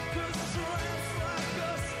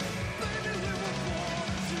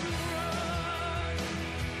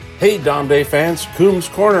Hey, Dom Day fans, Coombs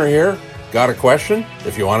Corner here. Got a question?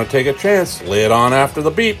 If you want to take a chance, lay it on after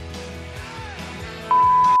the beep.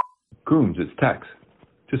 Coombs, it's Tex.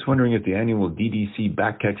 Just wondering if the annual DDC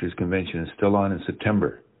Backcatchers Convention is still on in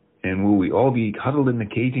September. And will we all be huddled in the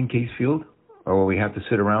cage in Case Field? Or will we have to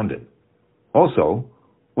sit around it? Also,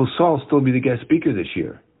 will Saul still be the guest speaker this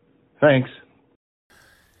year? Thanks.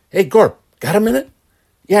 Hey, Gorp, got a minute?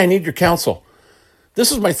 Yeah, I need your counsel. This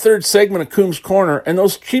is my third segment of Coombs Corner, and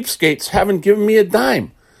those cheapskates haven't given me a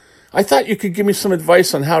dime. I thought you could give me some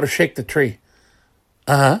advice on how to shake the tree.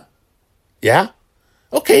 Uh-huh. Yeah?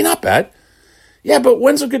 Okay, not bad. Yeah, but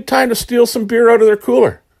when's a good time to steal some beer out of their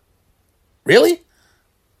cooler? Really?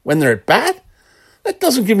 When they're at bat? That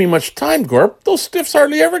doesn't give me much time, Gorp. Those stiffs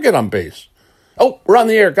hardly ever get on base. Oh, we're on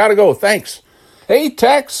the air. Gotta go. Thanks. Hey,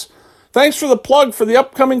 Tex. Thanks for the plug for the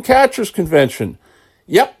upcoming Catchers Convention.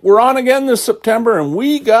 Yep, we're on again this September, and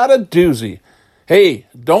we got a doozy. Hey,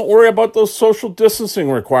 don't worry about those social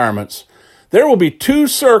distancing requirements. There will be 2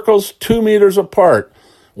 circles 2 meters apart.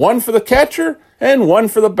 One for the catcher and one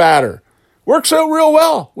for the batter. Works out real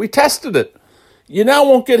well. We tested it. You now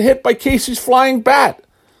won't get hit by Casey's flying bat.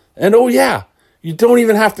 And oh yeah, you don't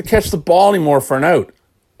even have to catch the ball anymore for an out.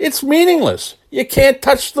 It's meaningless. You can't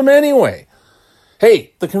touch them anyway.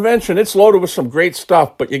 Hey, the convention, it's loaded with some great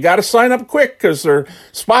stuff, but you got to sign up quick because their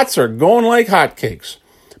spots are going like hotcakes.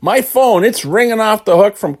 My phone, it's ringing off the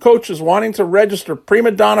hook from coaches wanting to register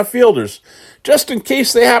prima donna fielders, just in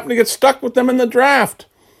case they happen to get stuck with them in the draft.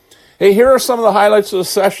 Hey, here are some of the highlights of the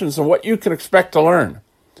sessions and what you can expect to learn.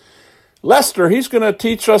 Lester, he's going to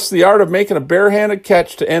teach us the art of making a barehanded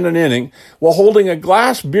catch to end an inning while holding a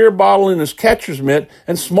glass beer bottle in his catcher's mitt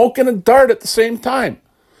and smoking a dart at the same time.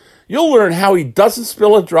 You'll learn how he doesn't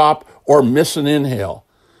spill a drop or miss an inhale.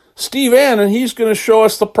 Steve Annan, he's going to show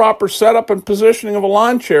us the proper setup and positioning of a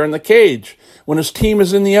lawn chair in the cage when his team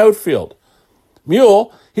is in the outfield.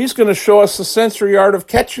 Mule, he's going to show us the sensory art of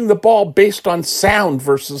catching the ball based on sound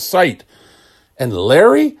versus sight. And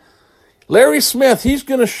Larry Smith, he's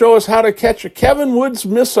going to show us how to catch a Kevin Woods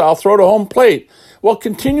missile throw to home plate while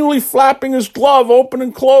continually flapping his glove open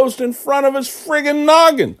and closed in front of his friggin'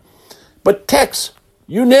 noggin. But Tex,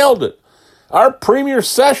 you nailed it. Our premier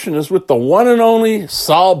session is with the one and only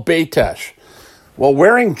Saul Baytesh. While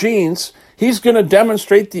wearing jeans, he's going to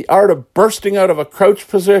demonstrate the art of bursting out of a crouch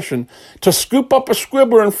position to scoop up a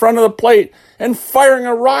squibbler in front of the plate and firing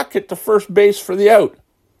a rocket to first base for the out.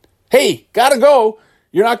 Hey, gotta go.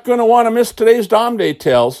 You're not going to want to miss today's Dom Day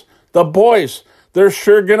Tales. The boys, they're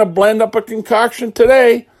sure going to blend up a concoction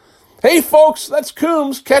today. Hey, folks, that's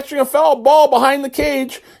Coombs catching a foul ball behind the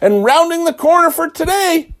cage and rounding the corner for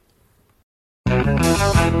today.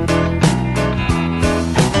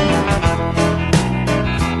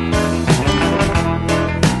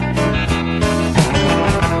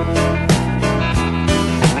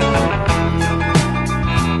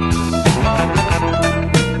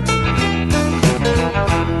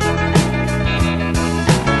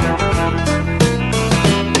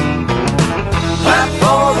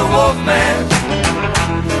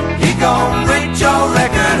 Gon' reach your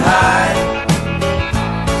record high.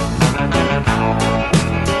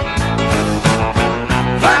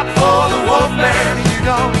 Clap for the Wolfman. You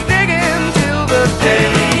gon' dig him till the day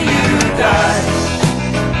you die.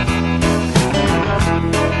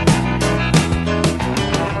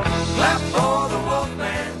 Clap for the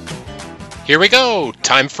Wolfman. Here we go.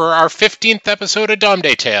 Time for our 15th episode of Dom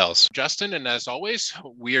Day Tales. Justin, and as always,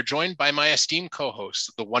 we are joined by my esteemed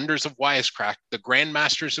co-hosts, the wonders of Wisecrack, the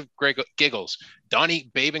grandmasters of giggles,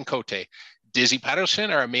 Donnie, Babe, and Cote. Dizzy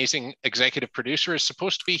Patterson, our amazing executive producer, is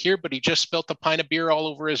supposed to be here, but he just spilt a pint of beer all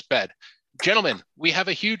over his bed. Gentlemen, we have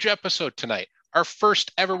a huge episode tonight, our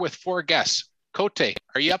first ever with 4 guests. Cote,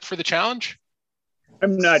 are you up for the challenge?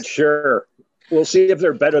 I'm not sure. We'll see if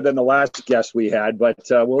they're better than the last guest we had, but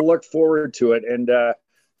we'll look forward to it. And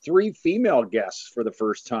 3 female guests for the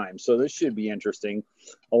first time. So this should be interesting,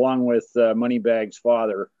 along with Moneybag's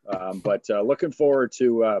father. But looking forward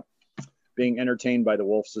to being entertained by the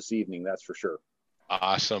Wolves this evening, that's for sure.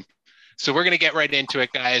 Awesome. So we're going to get right into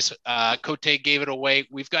it, guys. Cote gave it away.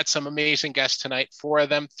 We've got some amazing guests tonight. 4 of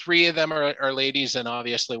them, 3 of them are ladies, and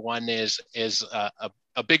obviously one is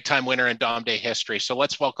a big-time winner in Dom Day history. So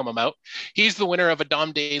let's welcome him out. He's the winner of a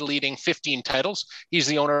Dom Day leading 15 titles. He's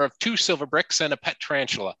the owner of 2 silver bricks and a pet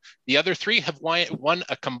tarantula. The other 3 have won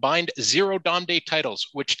a combined 0 Dom Day titles,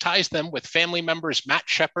 which ties them with family members Matt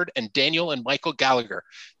Shepard and Daniel and Michael Gallagher.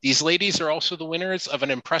 These ladies are also the winners of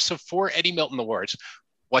an impressive 4 Eddie Milton Awards.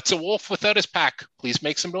 What's a wolf without his pack? Please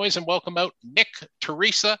make some noise and welcome out Nick,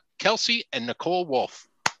 Teresa, Kelsey, and Nicole Wolf.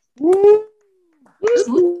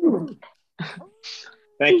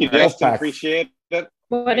 Thank you, All right. Justin. Wolfpack. Appreciate it.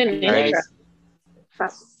 What an Thank you, guys. intro.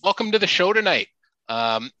 Welcome to the show tonight.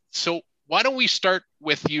 So why don't we start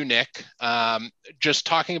with you, Nick? Just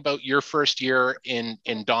talking about your first year in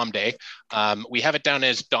Dom Day. We have it down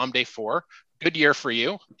as Dom Day 4. Good year for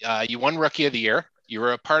you. You won Rookie of the Year. You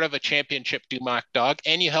were a part of a championship Dumac Dog,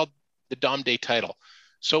 and you held the Dom Day title.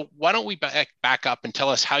 So why don't we back up and tell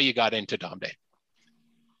us how you got into Dom Day?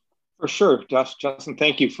 For sure, Justin.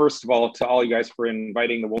 Thank you, first of all, to all you guys for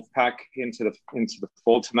inviting the Wolfpack into the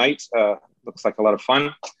fold tonight. Looks like a lot of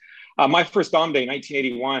fun. My first Dom Day,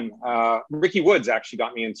 1981. Ricky Woods actually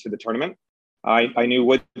got me into the tournament. I knew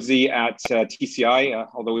Woodsy at TCI,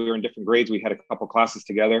 although we were in different grades. We had a couple classes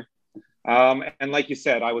together. And like you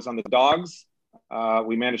said, I was on the Dogs.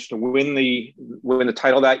 We managed to win the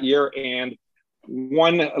title that year. And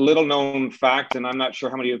one little known fact, and I'm not sure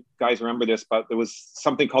how many of you guys remember this, but there was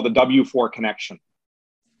something called the W4 connection.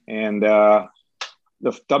 And the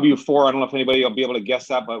W4, I don't know if anybody will be able to guess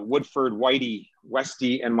that, but Woodford, Whitey,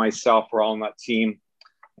 Westy, and myself were all on that team.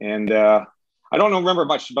 And I don't remember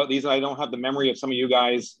much about these. I don't have the memory of some of you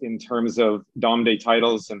guys in terms of Dom Day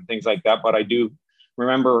titles and things like that, but I do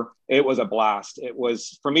remember it was a blast. It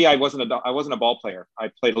was, for me, I wasn't a ball player. I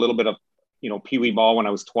played a little bit of, pee-wee ball when I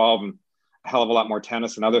was 12 and a hell of a lot more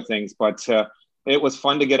tennis and other things. But it was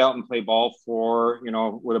fun to get out and play ball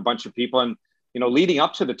with a bunch of people. And, leading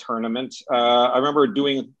up to the tournament, I remember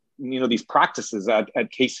doing, these practices at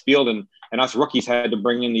Case Field, and us rookies had to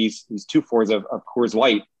bring in these 2-4s of Coors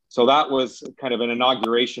Light. So that was kind of an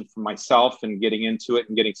inauguration for myself and getting into it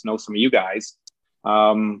and getting to know some of you guys.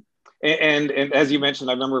 And as you mentioned,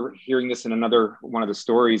 I remember hearing this in another one of the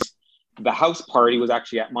stories. The house party was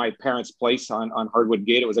actually at my parents' place on Hardwood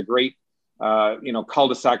Gate. It was a great,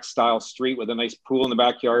 cul-de-sac style street with a nice pool in the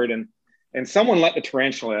backyard. And someone let the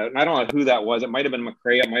tarantula out. And I don't know who that was. It might have been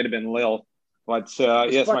McRae. It might have been Lil. But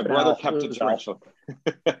yes, my brother kept a tarantula.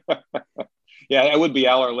 Yeah, it would be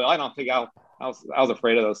Al or Lil. I don't think I was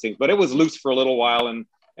afraid of those things. But it was loose for a little while, and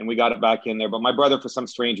we got it back in there. But my brother, for some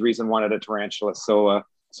strange reason, wanted a tarantula.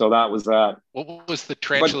 So that was that. What was the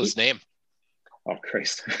tarantula's name? Oh,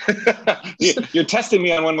 Christ. You're testing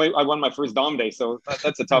me on when I won my first Dom Day, so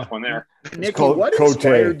that's a tough one there. Nicky, what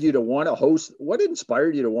inspired you to want to host? What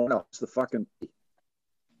inspired you to want to host the fucking?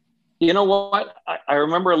 You know what? I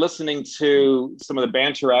remember listening to some of the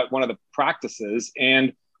banter at one of the practices,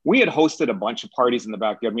 and we had hosted a bunch of parties in the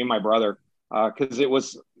backyard, me and my brother, because it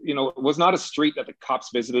was, it was not a street that the cops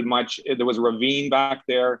visited much. There was a ravine back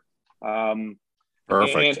there.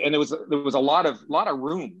 Perfect. And there was a lot of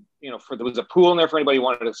room, there was a pool in there for anybody who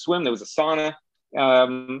wanted to swim. There was a sauna.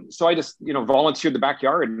 So I just, volunteered the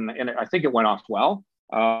backyard, and I think it went off well.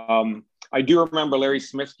 I do remember Larry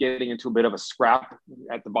Smith getting into a bit of a scrap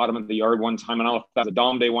at the bottom of the yard one time. And I don't know if that was a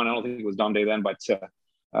Dom Day one. I don't think it was Dom Day then, but, so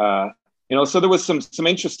there was some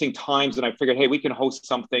interesting times, and I figured, hey, we can host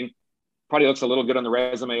something. Probably looks a little good on the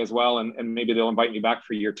resume as well. And maybe they'll invite me back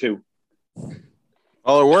for year 2.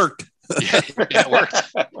 Oh, it worked. Yeah, it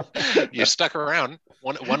worked. You stuck around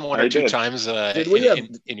one or two times in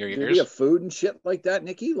your years. Did we have food and shit like that,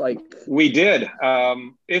 Nicky? Like we did.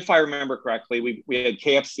 If I remember correctly, we had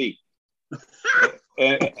KFC.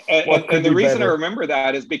 and the reason I remember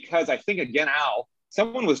that is because I think, again, Al,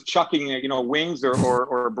 someone was chucking, wings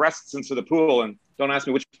or breasts into the pool, and don't ask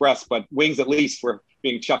me which breasts, but wings at least were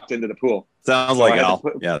being chucked into the pool. Sounds like Al.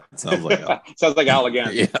 Yeah, sounds like Al. Sounds like Al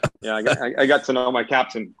again. Yeah, I got to know my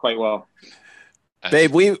captain quite well.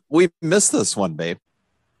 Babe, we missed this one, babe.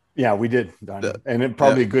 Yeah, we did, Don. And it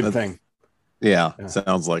probably a good thing. Yeah,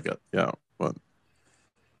 sounds like it. Yeah. But.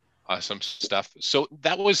 Awesome stuff. So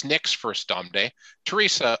that was Nick's first Dom Day.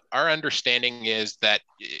 Teresa, our understanding is that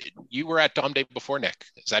you were at Dom Day before Nick.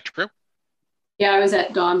 Is that true? Yeah, I was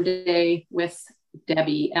at Dom Day with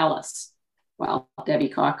Debbie Ellis. Well, Debbie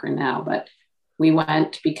Cochran now, but we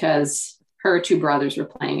went because her 2 brothers were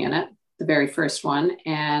playing in it, the very first one,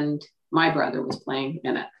 and my brother was playing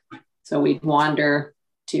in it. So we'd wander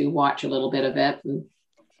to watch a little bit of it. And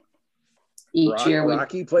each year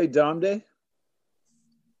Rocky played Dom Day?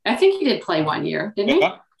 I think he did play one year, didn't he?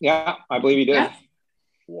 Yeah, I believe he did. Yeah.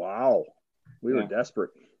 Wow. We were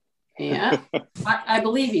desperate. Yeah, I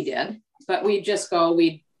believe he did. But we'd just go,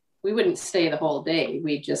 we wouldn't stay the whole day.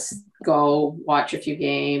 We'd just go watch a few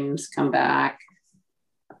games, come back.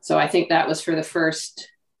 So I think that was for the first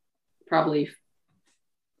probably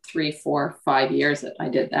 3, 4, 5 years that I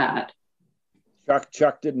did that.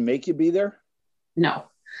 Chuck didn't make you be there? No.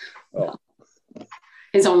 Oh.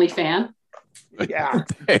 His only fan? Yeah,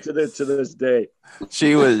 to this day.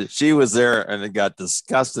 She was there and it got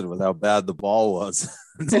disgusted with how bad the ball was.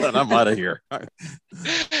 Said, I'm out of here.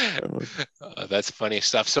 That's funny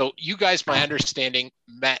stuff. So you guys, my understanding,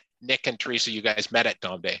 met Nick and Teresa. You guys met at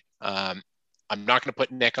Dom Day. I'm not going to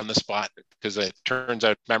put Nick on the spot because it turns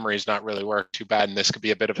out memories not really work too bad, and this could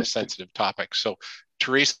be a bit of a sensitive topic. So,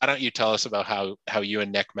 Teresa, why don't you tell us about how you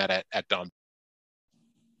and Nick met at Dom?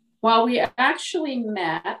 Well, we actually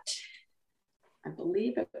met, I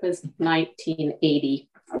believe it was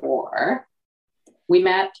 1984. We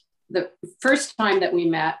met, the first time that we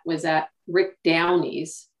met was at Rick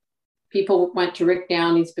Downey's. People went to Rick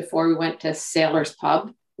Downey's before we went to Sailor's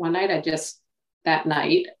Pub one night. That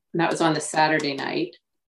night, and that was on the Saturday night.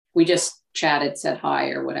 We just chatted, said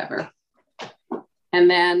hi or whatever. And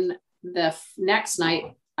then the next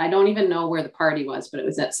night, I don't even know where the party was, but it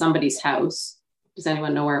was at somebody's house. Does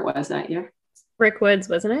anyone know where it was that year? Rick Woods,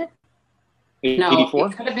 wasn't it? No, 84?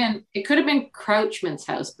 it could have been Crouchman's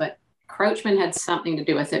house, but Crouchman had something to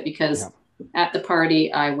do with it because at the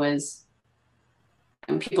party and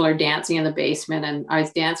people are dancing in the basement, and I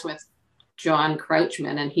was dancing with John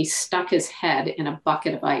Crouchman, and he stuck his head in a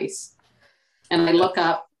bucket of ice. And I look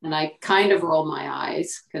up and I kind of roll my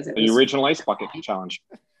eyes because it was the original ice bucket challenge.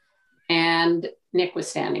 And Nick was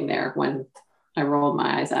standing there when I rolled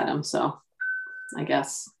my eyes at him. So I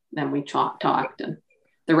guess then we talked and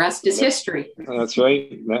the rest is history. That's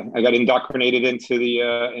right. I got indoctrinated into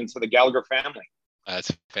the Gallagher family.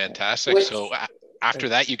 That's fantastic. So after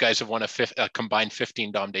that, you guys have won a combined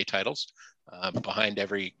 15 Dom Day titles. Behind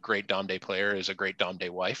every great Dom Day player is a great Dom Day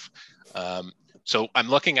wife. So I'm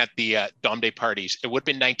looking at the Dom Day parties. It would have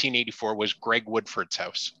been 1984 was Greg Woodford's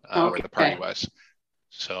house where the party was.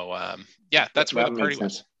 So that's where the party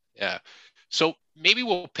was. Yeah. So maybe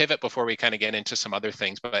we'll pivot before we kind of get into some other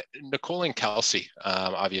things. But Nicole and Kelsey,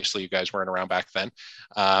 obviously you guys weren't around back then.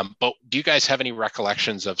 But do you guys have any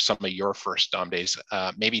recollections of some of your first Dom Days?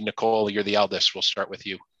 Maybe Nicole, you're the eldest. We'll start with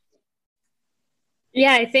you.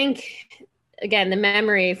 Yeah, I think, again, the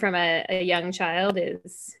memory from a young child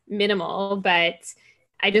is minimal, but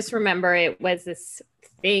I just remember it was this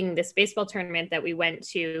baseball tournament that we went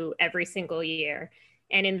to every single year.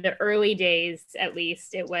 And in the early days, at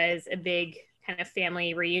least, it was a big kind of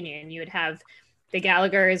family reunion. You would have the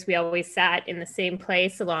Gallaghers. We always sat in the same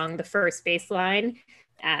place along the first baseline,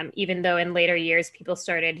 even though in later years, people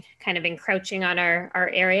started kind of encroaching on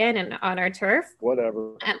our area and on our turf.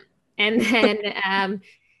 Whatever. And then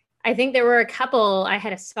I think there were I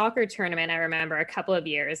had a soccer tournament, I remember, a couple of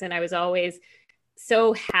years, and I was always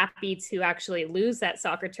so happy to actually lose that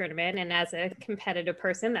soccer tournament. And as a competitive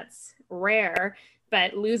person, that's rare.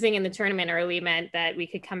 But losing in the tournament early meant that we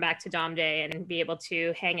could come back to Dom Day and be able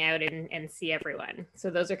to hang out and see everyone. So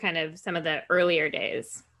those are kind of some of the earlier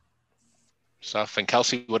days. Stuff. And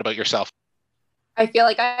Kelsey, what about yourself? I feel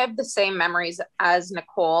like I have the same memories as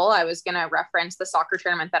Nicole. I was going to reference the soccer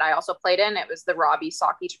tournament that I also played in. It was the Robbie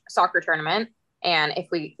soccer tournament. And if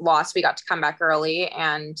we lost, we got to come back early.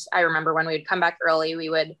 And I remember when we would come back early, we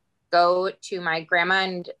would go to my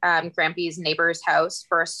grandma and Grampy's neighbor's house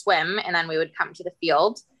for a swim, and then we would come to the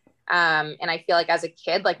field. And I feel like as a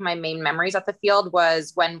kid, like my main memories at the field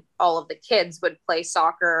was when all of the kids would play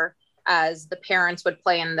soccer as the parents would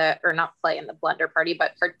not play in the blender party,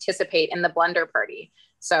 but participate in the blender party.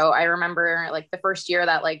 So I remember like the first year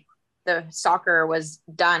that like the soccer was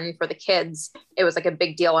done for the kids, it was like a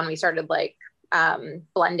big deal when we started like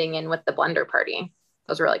blending in with the blender party.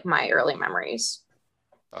 Those were like my early memories.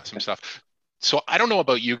 Awesome stuff. So I don't know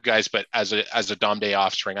about you guys, but as a Dom Day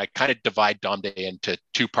offspring, I kind of divide Dom Day into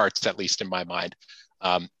two parts, at least in my mind.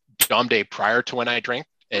 Dom Day prior to when I drank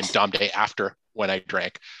and Dom Day after when I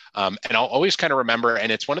drank. And I'll always kind of remember, and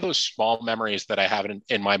it's one of those small memories that I have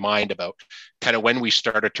in my mind about kind of when we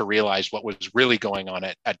started to realize what was really going on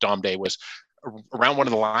at Dom Day was around one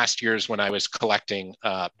of the last years when I was collecting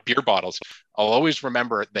beer bottles. I'll always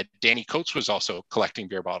remember that Danny Coates was also collecting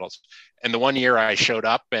beer bottles. And the one year I showed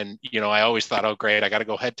up and, I always thought, oh, great, I got to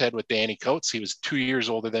go head to head with Danny Coates. He was 2 years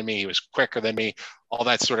older than me. He was quicker than me, all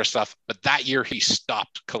that sort of stuff. But that year he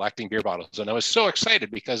stopped collecting beer bottles. And I was so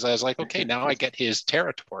excited because I was like, okay, now I get his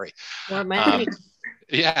territory.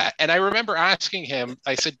 Yeah. And I remember asking him,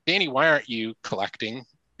 I said, Danny, why aren't you collecting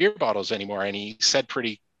beer bottles anymore? And he said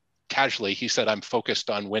pretty casually, he said, I'm focused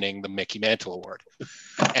on winning the Mickey Mantle Award.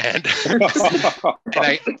 And,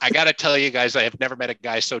 I got to tell you guys, I have never met a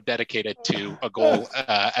guy so dedicated to a goal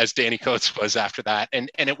as Danny Coates was after that. And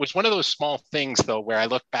it was one of those small things, though, where I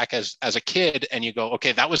look back as a kid and you go,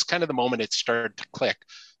 okay, that was kind of the moment it started to click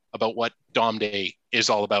about what Dom Day is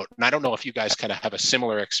all about. And I don't know if you guys kind of have a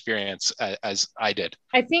similar experience as I did.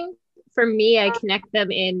 I think for me, I connect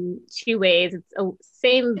them in two ways. It's the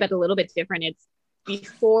same, but a little bit different. It's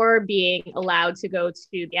before being allowed to go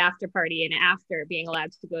to the after party and after being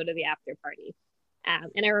allowed to go to the after party.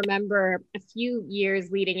 And I remember a few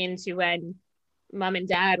years leading into when mom and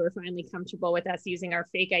dad were finally comfortable with us using our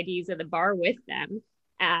fake IDs at the bar with them.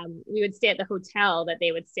 We would stay at the hotel that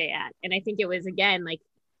they would stay at. And I think it was, again, like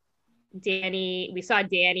Danny, we saw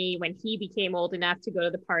Danny when he became old enough to go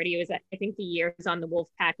to the party. It was, I think, the year he was on the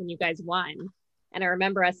Wolfpack and you guys won. And I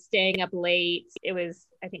remember us staying up late. It was,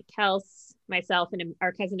 I think, Kels, myself, and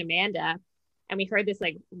our cousin Amanda. And we heard this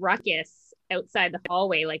like ruckus outside the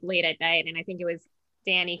hallway, like late at night. And I think it was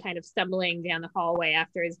Danny kind of stumbling down the hallway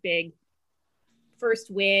after his big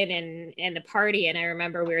first win and the party. And I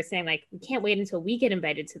remember we were saying, like, we can't wait until we get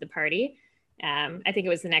invited to the party. I think it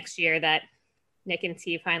was the next year that Nick and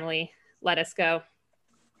T finally let us go.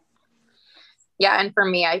 Yeah. And for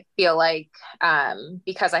me, I feel like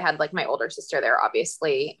because I had like my older sister there,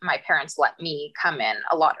 obviously my parents let me come in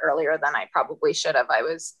a lot earlier than I probably should have. I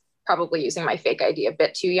was probably using my fake ID a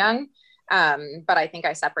bit too young. But I think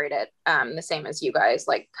I separated the same as you guys,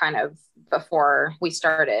 like kind of before we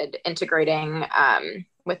started integrating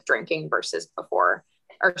with drinking versus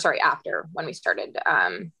after when we stared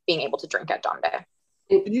being able to drink at Dom Day.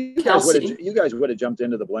 You guys would have jumped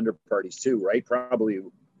into the blender parties too, right? Probably,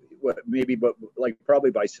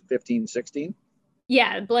 probably by 15, 16.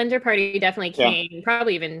 Yeah, blender party definitely came.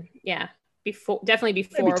 Probably even before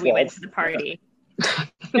we went to the party.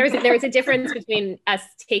 There was a difference between us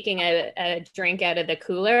taking a drink out of the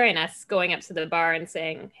cooler and us going up to the bar and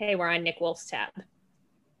saying, "Hey, we're on Nick Wolf's tab."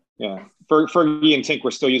 Yeah, Fergie and Tink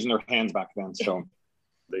were still using their hands back then, so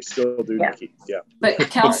they still do. Yeah. Nikki. Yeah. But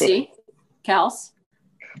Kels,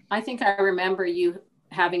 I think I remember you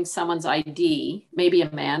having someone's ID, maybe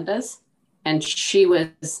Amanda's, and she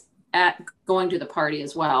was going to the party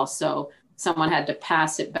as well. So someone had to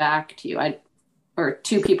pass it back to you. Or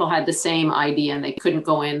two people had the same ID and they couldn't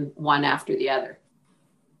go in one after the other.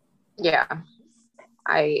 Yeah,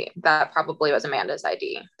 that probably was Amanda's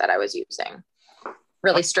ID that I was using.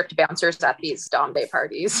 Really strict bouncers at these Dom Day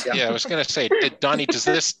parties. Yeah, I was gonna say, Donnie, does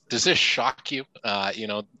this shock you?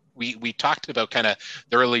 We talked about kind of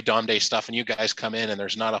the early Dom Day stuff, and you guys come in and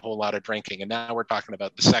there's not a whole lot of drinking, and now we're talking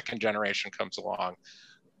about the second generation comes along,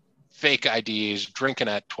 fake IDs, drinking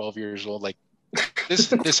at 12 years old, like.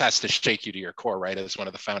 This has to shake you to your core, right? As one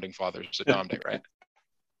of the founding fathers of Dom Day, right?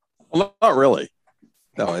 Well, not really.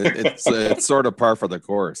 No, it's sort of par for the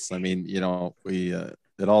course. I mean, we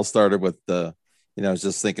it all started with I was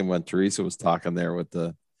just thinking when Teresa was talking there with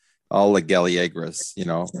all the Galliagras,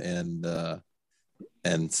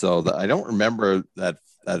 and so I don't remember that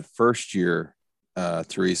first year,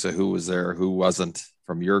 Teresa, who was there, who wasn't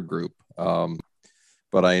from your group,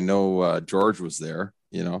 but I know George was there,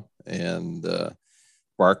 and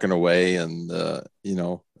barking away and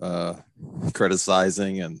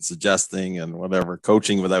criticizing and suggesting and whatever,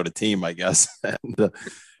 coaching without a team, I guess.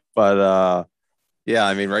 But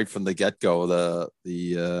I mean, right from the get-go,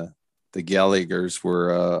 the Gallagher's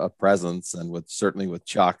were a presence, and certainly with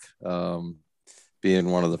Chuck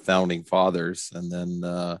being one of the founding fathers, and then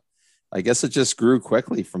I guess it just grew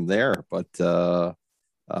quickly from there. But the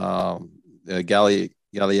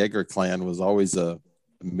Gallagher clan was always a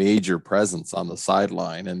major presence on the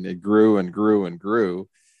sideline, and it grew and grew and grew.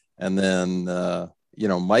 And then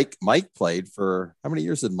Mike played for, how many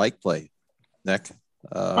years did Mike play, Nick?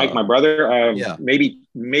 Mike, my brother,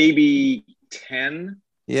 maybe 10,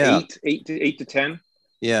 8 to 10.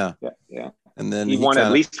 Yeah. And then he won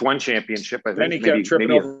at least one championship. I think. Then he kept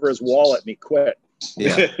tripping over his wallet and he quit.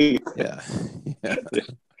 Yeah.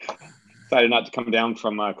 Decided not to come down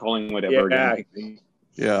from Collingwood ever again.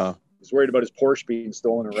 Yeah. He's worried about his Porsche being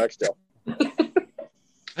stolen in Rexdale.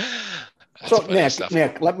 So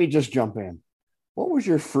Nick, let me just jump in. What was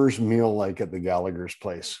your first meal like at the Gallagher's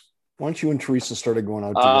place? Once you and Teresa started going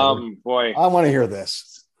out together? Boy, I want to hear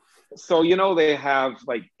this. So, they have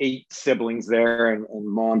like 8 siblings there and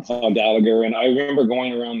Mom, Paul Gallagher. And I remember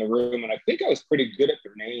going around the room, and I think I was pretty good at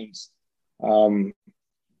their names.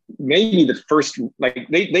 Maybe the first, like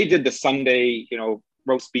they did the Sunday,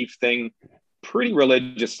 roast beef thing pretty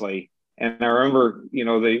religiously. And I remember,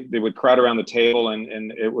 they would crowd around the table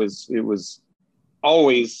and it was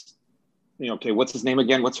always, okay, what's his name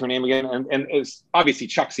again? What's her name again? And it was obviously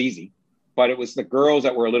Chuck's easy, but it was the girls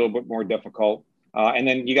that were a little bit more difficult. And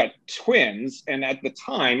then you got twins. And at the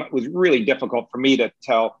time it was really difficult for me to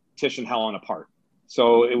tell Tish and Helen apart.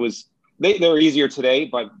 So it was, they're easier today,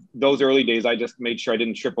 but those early days, I just made sure I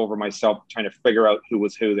didn't trip over myself trying to figure out who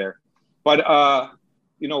was who there. But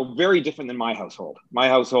you know, very different than my household. My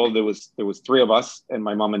household, there was three of us and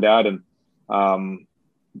my mom and dad, and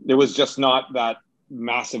there was just not that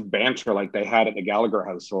massive banter like they had at the Gallagher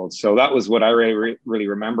household. So that was what I really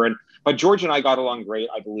remember. But George and I got along great,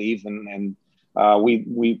 I believe, and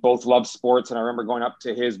we both loved sports. And I remember going up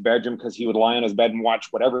to his bedroom because he would lie on his bed and watch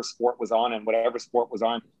whatever sport was on, and whatever sport was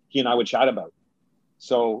on, he and I would chat about.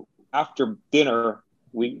 So after dinner,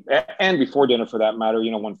 and before dinner for that matter,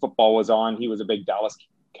 you know, when football was on, he was a big Dallas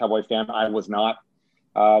Cowboy fan. I was not.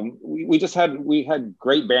 We had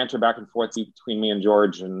great banter back and forth between me and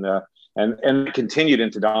George, and continued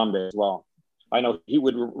into Dom Day as well. I know he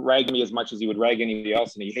would rag me as much as he would rag anybody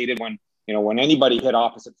else, and he hated when anybody hit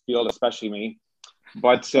opposite field, especially me.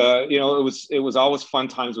 But you know, it was always fun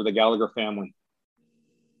times with the Gallagher family.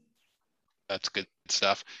 That's good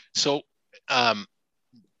stuff. So,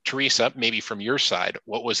 Teresa, maybe from your side,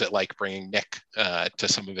 what was it like bringing Nick to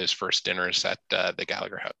some of his first dinners at the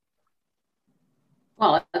Gallagher house?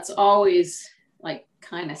 Well, that's always like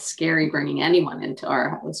kind of scary bringing anyone into our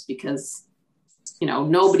house because, you know,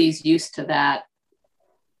 nobody's used to that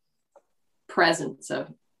presence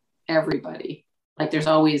of everybody. Like there's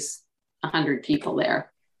always 100 people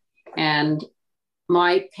there. And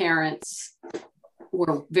my parents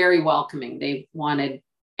were very welcoming. They wanted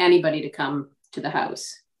anybody to come to the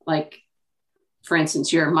house. Like, for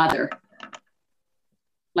instance, your mother.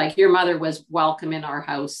 Like your mother was welcome in our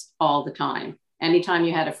house all the time. Anytime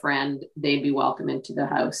you had a friend, they'd be welcome into the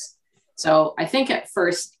house. So I think at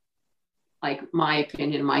first, like my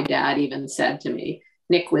opinion, my dad even said to me,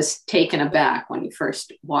 Nick was taken aback when he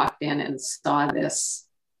first walked in and saw this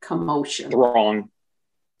commotion. Wrong.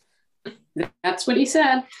 That's what he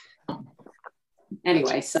said.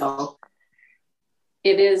 Anyway, so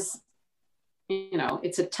it is, you know,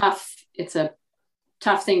 it's a tough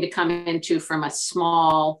thing to come into from a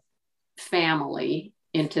small family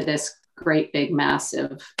into this great big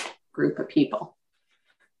massive group of people.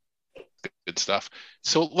 Good stuff.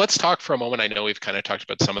 So let's talk for a moment. I know we've kind of talked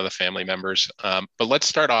about some of the family members, but let's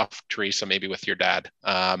start off, Teresa, maybe with your dad.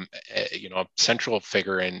 You know, a central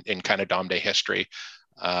figure in kind of Dom Day history.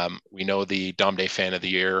 We know the Dom Day Fan of the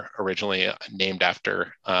Year, originally named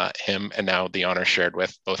after him, and now the honor shared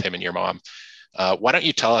with both him and your mom. Why don't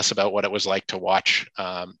you tell us about what it was like to watch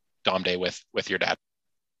Dom Day with your dad?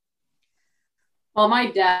 Well,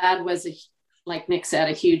 my dad was, like Nick said,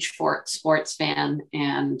 a huge sports fan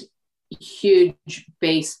and huge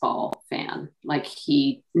baseball fan. Like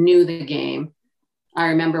he knew the game. I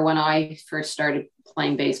remember when I first started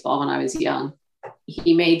playing baseball when I was young,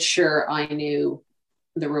 he made sure I knew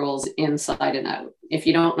the rules inside and out. If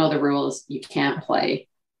you don't know the rules, you can't play.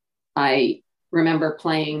 I remember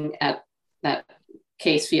playing at that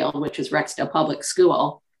Case Field, which is Rexdale Public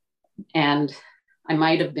School, and I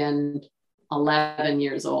might have been 11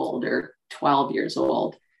 years old or 12 years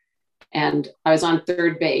old. And I was on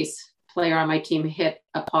third base. Player on my team hit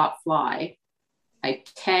a pop fly. I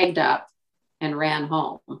tagged up and ran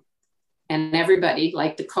home. And everybody,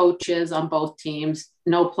 like the coaches on both teams,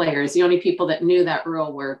 no players. The only people that knew that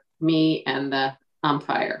rule were me and the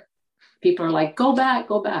umpire. People are like, go back,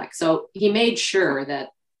 go back. So he made sure that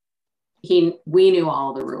we knew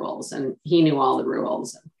all the rules and he knew all the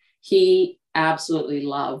rules. He absolutely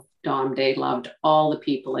loved Dom Day, loved all the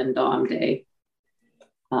people in Dom Day,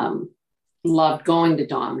 loved going to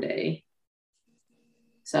Dom Day.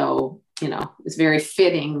 So, you know, it was very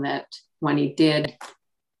fitting that when he did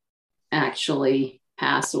actually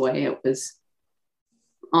pass away, it was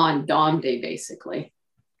on Dom Day, basically.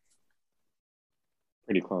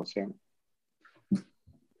 Pretty close, yeah. It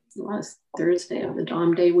was Thursday of the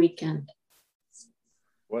Dom Day weekend.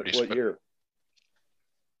 What year?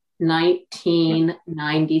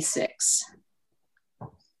 1996.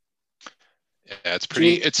 Yeah, it's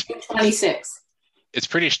pretty. It's 26. It's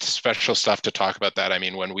pretty special stuff to talk about that. I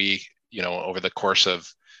mean, when we, you know, over the course of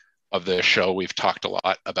the show, we've talked a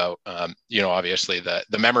lot about, you know, obviously the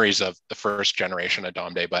memories of the first generation of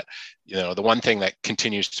Dom Day, but, you know, the one thing that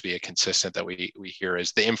continues to be a consistent that we hear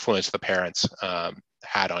is the influence the parents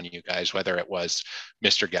had on you guys, whether it was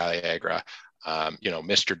Mr. Gallagher, you know,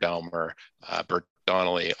 Mr. Delmer, Bert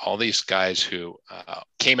Donnelly, all these guys who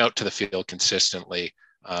came out to the field consistently,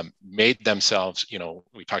 made themselves, you know,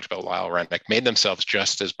 we talked about Lyle Rennick, made themselves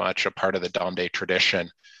just as much a part of the Dom Day tradition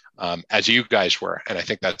as you guys were. And I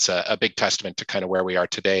think that's a big testament to kind of where we are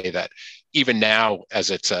today, that even now,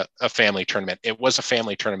 as it's a family tournament, it was a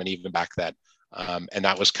family tournament even back then. And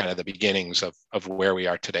that was kind of the beginnings of where we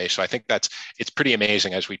are today. So I think it's pretty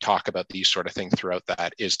amazing as we talk about these sort of things throughout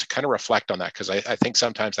that, is to kind of reflect on that. Because I think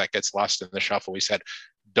sometimes that gets lost in the shuffle. We said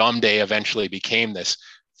Dom Day eventually became this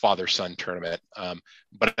father-son tournament.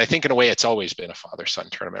 But I think in a way it's always been a father-son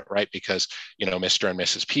tournament, right? Because, Mr. and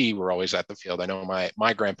Mrs. P were always at the field. I know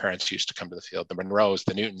my grandparents used to come to the field, the Monroes,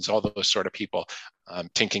 the Newtons, all those sort of people,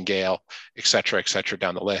 Tink and Gale, et cetera,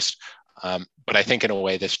 down the list. But I think in a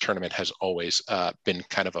way this tournament has always been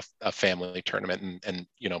kind of a family tournament, and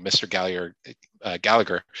Mr.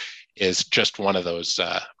 Gallagher is just one of those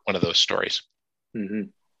stories. Mm-hmm.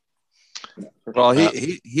 Well,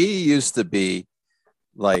 he used to be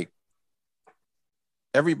like,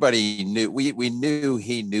 everybody knew, we knew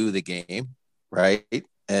he knew the game, right?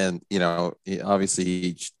 And obviously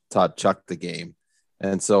he taught Chuck the game,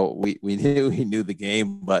 and so we knew he knew the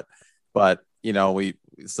game, but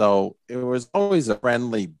so it was always a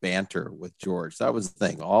friendly banter with George. That was the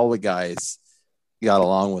thing. All the guys got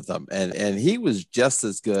along with him, and he was just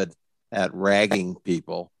as good at ragging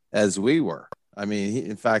people as we were. I mean,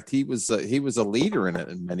 in fact, he was a leader in it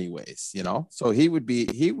in many ways, so he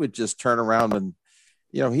would just turn around and,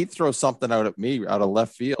 he'd throw something out at me out of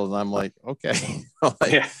left field. And I'm like, okay.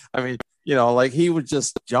 I mean, he would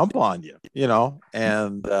just jump on you,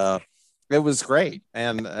 and it was great.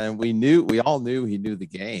 And we all knew he knew the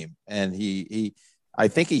game. And I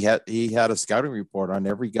think he had a scouting report on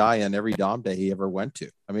every guy on every Dom Day he ever went to.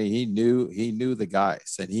 I mean, he knew the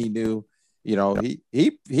guys, and he knew,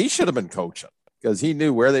 he should have been coaching, because he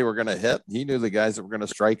knew where they were going to hit. He knew the guys that were going to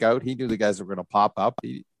strike out. He knew the guys that were going to pop up.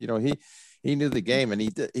 He knew the game, and he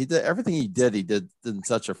did everything he did in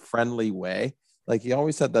such a friendly way. Like, he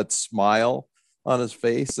always had that smile on his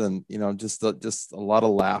face, and, just a lot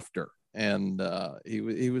of laughter. And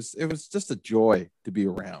it was just a joy to be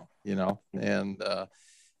around, and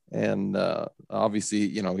obviously,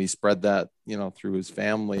 he spread that, through his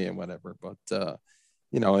family and whatever. But,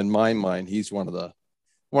 in my mind, he's one of the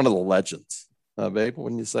legends. Babe,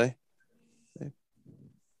 wouldn't you say? Babe?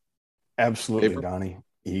 Absolutely, Babe. Donnie.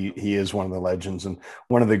 He is one of the legends and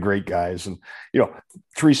one of the great guys. And,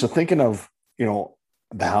 Teresa, thinking of,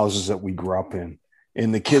 the houses that we grew up in,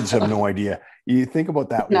 and the kids have no idea. You think about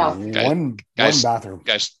that. No. One bathroom.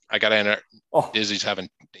 Guys, I got to enter. Oh. Dizzy's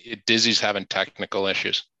having technical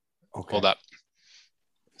issues. Okay. Hold up.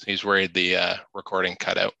 He's worried the recording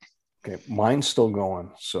cut out. Okay, mine's still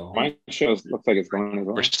going. So mine looks like it's going as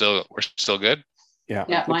well. We're still good. Yeah.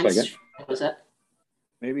 Yeah, mine's was it.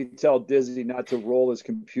 Maybe tell Dizzy not to roll his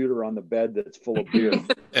computer on the bed that's full of beer.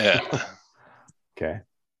 Yeah. Okay.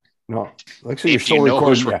 No, looks like you're still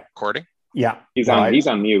recording. Yeah. He's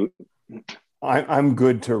on mute. I'm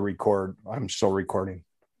good to record. I'm still recording.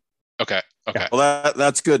 Okay. Yeah. Well,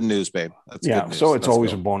 that's good news, babe. That's good news. So it's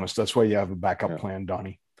always a bonus. That's why you have a backup plan,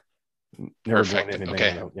 Donnie. Never doing anything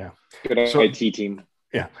without, Good IT team.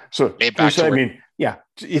 Yeah. So Teresa, I mean,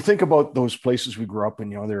 you think about those places we grew up in,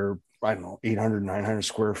 they're, I don't know, 800, 900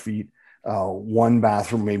 square feet, one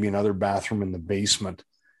bathroom, maybe another bathroom in the basement.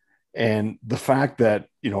 And the fact that,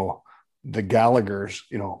 the Gallaghers,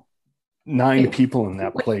 9 people in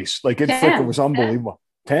that place, like it was unbelievable.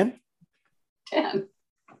 10? 10.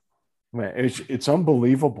 Man, it's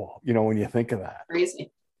unbelievable, when you think of that.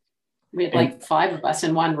 Crazy. We had like 5 of us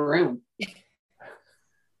in one room.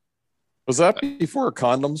 Was that before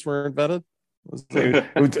condoms were invented?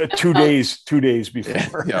 It was 2 days. 2 days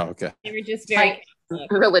before. Yeah. Okay. They were just very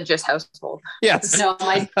religious household. Yes. No,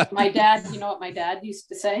 my dad. You know what my dad used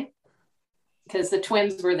to say? Because the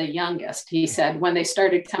twins were the youngest. He said, when they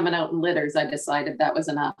started coming out in litters, I decided that was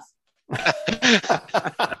enough.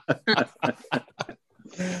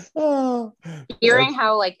 Hearing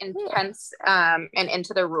how like intense and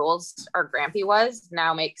into the rules our Grampy was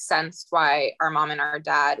now makes sense why our mom and our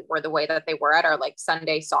dad were the way that they were at our like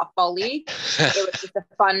Sunday softball league. It was just a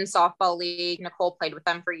fun softball league. Nicole played with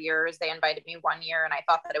them for years. They invited me one year, and I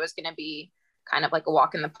thought that it was going to be kind of like a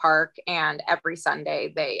walk in the park. And every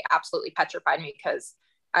Sunday they absolutely petrified me because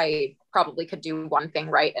I probably could do one thing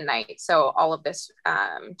right a night. So all of this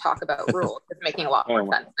talk about rules is making a lot more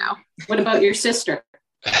sense now. What about your sister?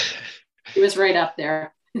 He was right up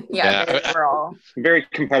there. Yeah. We're all very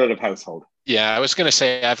competitive household. Yeah, I was going to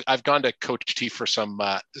say I've gone to Coach T for some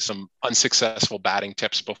unsuccessful batting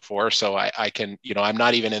tips before, so I can, I'm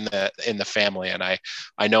not even in the family, and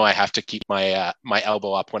I know I have to keep my my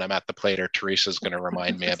elbow up when I'm at the plate, or Teresa's going to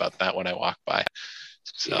remind me about that when I walk by.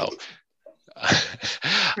 So.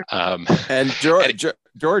 And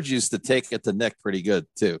George used to take it to Nick pretty good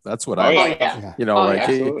too. That's what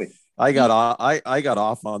absolutely. I got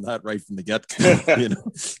off on that right from the get-go.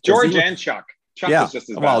 George and Chuck. Chuck was just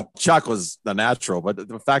as bad. Well, Chuck was the natural, but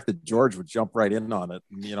the fact that George would jump right in on it,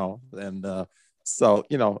 so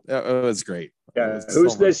it was great. Yeah,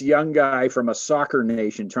 who's this young guy from a soccer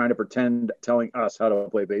nation trying to pretend telling us how to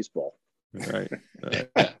play baseball? Right.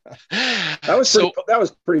 That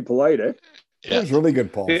was pretty polite, eh? That was really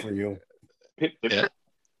good, Paul, for you. Yeah.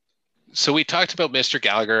 So we talked about Mr.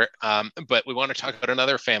 Gallagher, but we want to talk about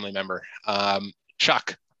another family member,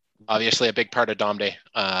 Chuck. Obviously, a big part of Dom Day,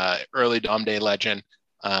 early Dom Day legend.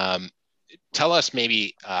 Tell us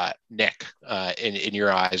maybe, Nick, in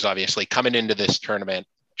your eyes, obviously coming into this tournament,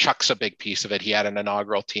 Chuck's a big piece of it. He had an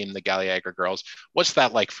inaugural team, the Gallagher girls. What's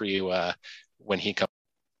that like for you when he comes?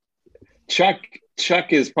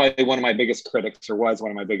 Chuck is probably one of my biggest critics, or was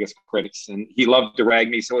one of my biggest critics, and he loved to rag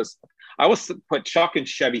me. So I always put Chuck and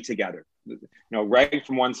Chevy together. You know, rag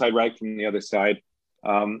from one side, rag from the other side.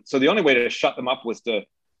 So the only way to shut them up was to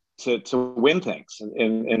win things,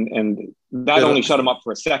 and that only shut them up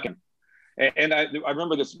for a second. And I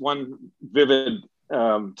remember this one vivid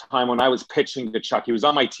time when I was pitching to Chuck. He was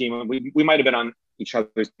on my team, and we might have been on each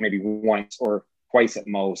other's maybe once or twice at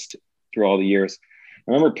most through all the years.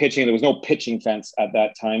 I remember pitching. There was no pitching fence at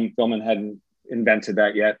that time. Philman hadn't invented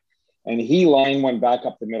that yet. And he lined one back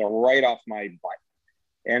up the middle right off my butt.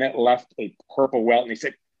 And it left a purple welt. And he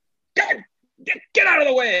said, God, get out of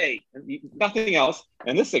the way. And nothing else.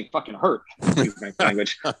 And this thing fucking hurt. Excuse my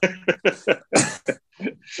language.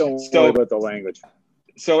 Don't worry about the language.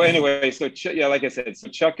 So anyway, like I said, so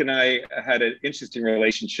Chuck and I had an interesting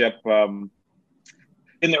relationship in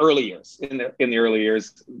the early years. In the early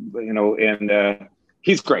years, you know, and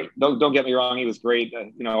he's great. Don't get me wrong. He was great.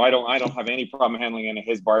 You know, I don't have any problem handling any of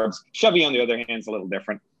his barbs. Chevy, on the other hand, is a little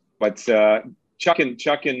different. But Chuck and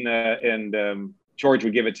George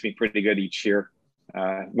would give it to me pretty good each year,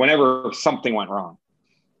 whenever something went wrong.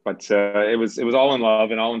 But it was all in love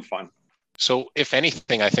and all in fun. So if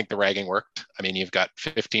anything, I think the ragging worked. I mean, you've got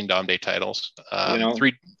 15 Dom Day titles,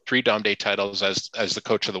 three Dom Day titles as the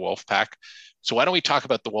coach of the Wolfpack. So why don't we talk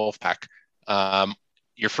about the Wolfpack?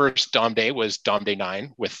 Your first Dom Day was Dom Day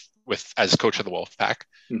 9 with as coach of the Wolfpack.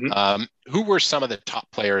 Mm-hmm. Who were some of the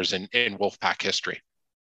top players in Wolfpack history?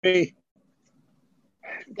 Hey,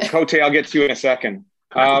 Cote, I'll get to you in a second.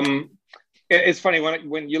 It's funny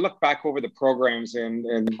when you look back over the programs, and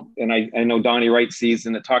I know Donnie Wright's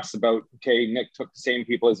season, it talks about, okay, Nick took the same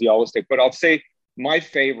people as he always did. But I'll say my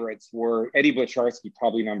favorites were Eddie Blacharski,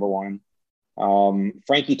 probably number one.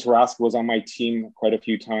 Frankie Tarasco was on my team quite a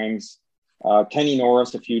few times. Kenny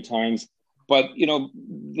Norris a few times. But, you know,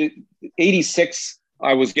 the 86,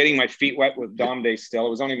 I was getting my feet wet with Dom Day still. It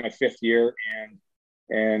was only my fifth year.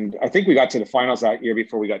 And I think we got to the finals that year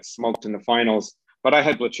before we got smoked in the finals. But I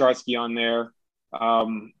had Blacharski on there.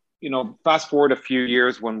 You know, fast forward a few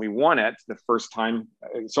years when we won it the first time.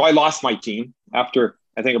 So I lost my team after,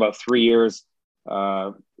 I think, about 3 years.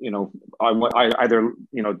 You know, I either,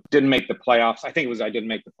 you know, didn't make the playoffs. I think it was I didn't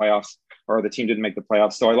make the playoffs, or the team didn't make the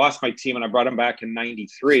playoffs. So I lost my team, and I brought him back in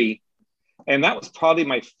 93. And that was probably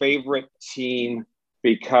my favorite team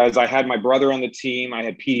because I had my brother on the team. I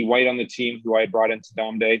had Petey White on the team, who I had brought into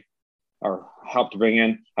Dom Day, or helped to bring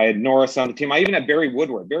in. I had Norris on the team. I even had Barry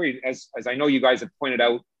Woodward. Barry, as I know you guys have pointed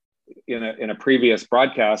out in a previous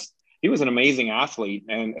broadcast, he was an amazing athlete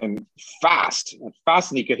and fast,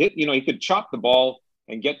 and he could hit, you know, he could chop the ball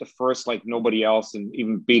and get the first like nobody else, and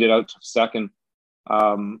even beat it out to second.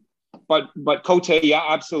 But Cote, yeah,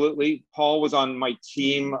 absolutely. Paul was on my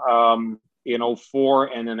team in 04,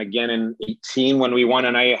 and then again in 18 when we won,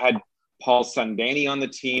 and I had Paul's son Danny on the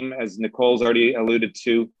team, as Nicole's already alluded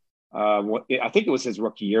to. I think it was his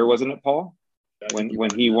rookie year, wasn't it, Paul? When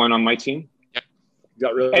he won on my team. Yep.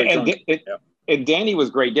 Got really and Danny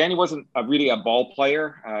was great. Danny wasn't really a ball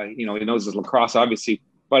player. You know, he knows his lacrosse, obviously.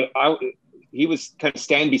 But he was kind of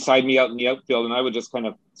stand beside me out in the outfield, and I would just kind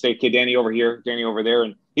of say, okay, Danny over here, Danny over there.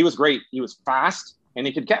 And he was great. He was fast, and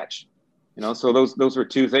he could catch. You know, so those were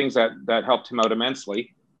two things that helped him out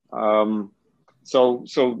immensely. So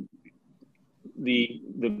the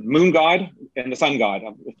moon god and the sun god,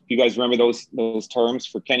 if you guys remember those terms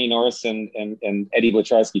for Kenny Norris and Eddie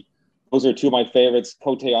Blacharski, those are two of my favorites.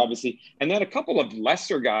 Cote, obviously, and then a couple of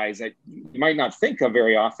lesser guys that you might not think of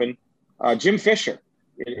very often. Jim Fisher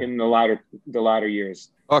in the latter years.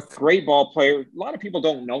 Great ball player. A lot of people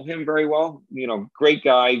don't know him very well. You know, great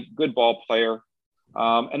guy, good ball player.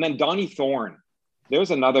 And then Donnie Thorne.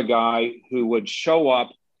 There's another guy who would show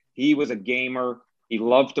up. He was a gamer. He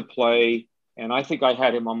loved to play. And I think I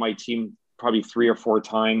had him on my team probably 3 or 4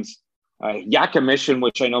 times. Yak Emission,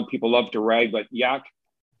 which I know people love to rag, but Yak,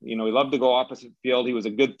 you know, he loved to go opposite field. He was a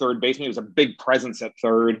good third baseman. He was a big presence at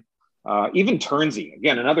third. Even Turnsey,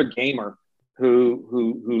 again, another gamer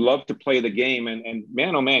who loved to play the game. And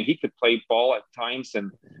man, oh man, he could play ball at times,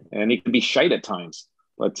 and he could be shite at times.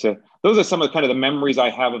 But those are some of the memories I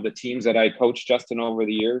have of the teams that I coached, Justin, over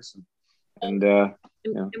the years. And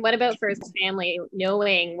And what about First Family?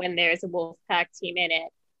 Knowing when there's a Wolfpack team in it,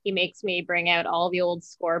 he makes me bring out all the old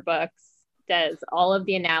scorebooks, does all of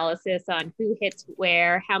the analysis on who hits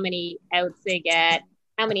where, how many outs they get,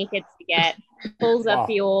 how many hits they get, pulls up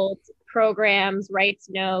the old programs, writes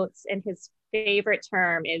notes, and his favorite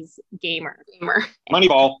term is gamer.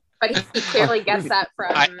 Moneyball. But he clearly gets that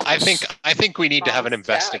from. I think we need to have an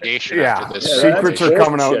investigation after this. Secrets are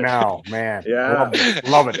coming out now, man. Yeah,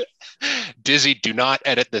 love it. Dizzy, do not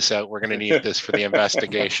edit this out. We're going to need this for the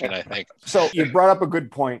investigation, I think. So you brought up a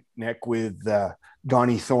good point, Nick, with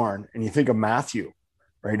Donnie Thorne, and you think of Matthew,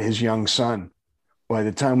 right? His young son. By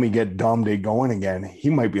the time we get Dom Day going again,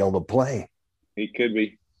 he might be able to play. He could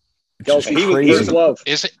be. Kelsey, he was first love.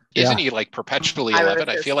 Isn't he like perpetually 11?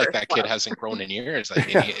 I feel like that kid hasn't grown in years. I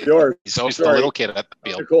mean, he's always the little kid at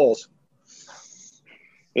the field.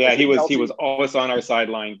 Yeah, he was always on our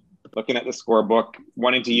sideline, looking at the scorebook,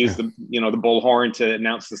 wanting to use the bullhorn to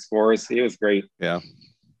announce the scores. He was great. Yeah,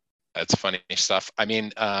 that's funny stuff. I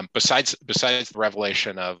mean, besides the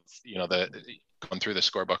revelation of going through the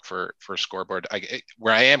scorebook for scoreboard,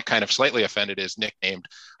 where I am kind of slightly offended is Nick named,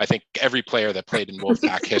 I think, every player that played in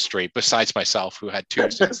Wolfpack history, besides myself, who had 2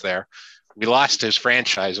 stints there. We lost his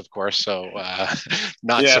franchise, of course, so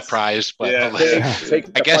not surprised, but I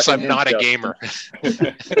guess I'm not a gamer.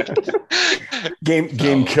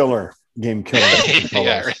 Game killer.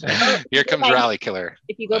 Yeah, here comes Rally Killer.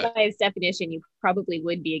 If you go by his definition, you probably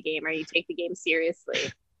would be a gamer. You take the game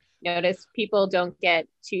seriously. Notice people don't get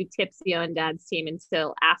too tipsy on Dad's team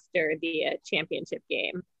until after the championship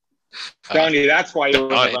game. Donnie, that's why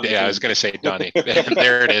you're I was going to say Donnie.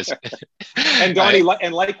 There it is. And Donnie,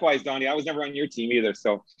 and likewise, Donnie, I was never on your team either.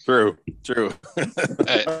 So true.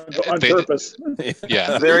 On purpose.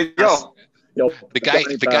 Yeah, there you go.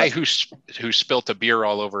 The guy who spilt a beer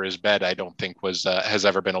all over his bed, I don't think has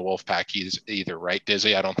ever been a Wolfpack either, right,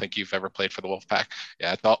 Dizzy? I don't think you've ever played for the Wolfpack.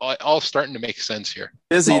 Yeah, it's all starting to make sense here.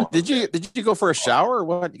 Dizzy, did you go for a shower or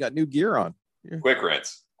what? You got new gear on? Quick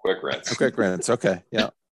rinse. Okay, yeah.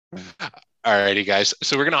 All righty, guys.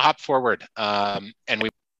 So we're gonna hop forward, and we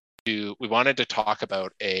wanted to talk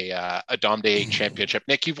about a Dom Day championship.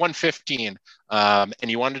 Nick, you've won 15, and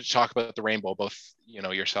you wanted to talk about the Rainbow, both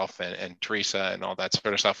yourself and Teresa and all that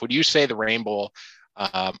sort of stuff. Would you say the Rainbow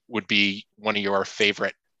would be one of your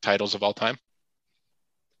favorite titles of all time?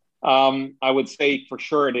 I would say for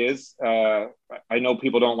sure it is. I know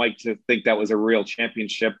people don't like to think that was a real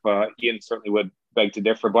championship. Ian certainly would beg to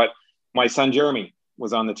differ, but my son Jeremy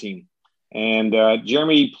was on the team, and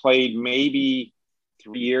Jeremy played maybe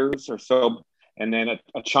 3 years or so, and then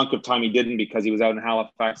a chunk of time he didn't because he was out in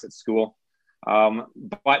Halifax at school.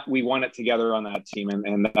 But we won it together on that team,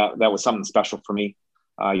 and that was something special for me.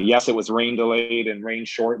 Yes, it was rain delayed and rain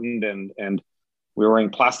shortened, and we were wearing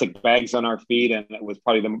plastic bags on our feet, and it was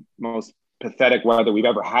probably the most pathetic weather we've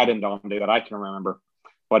ever had in Dom Day that I can remember.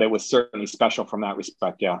 But it was certainly special from that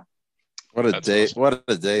respect. Yeah. What a day! Awesome. What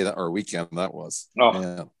a day or weekend that was. Oh.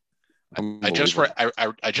 Yeah.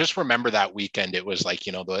 I just remember that weekend. It was like,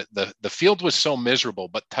 the field was so miserable,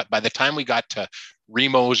 but by the time we got to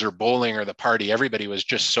Remo's or bowling or the party, everybody was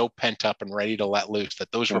just so pent up and ready to let loose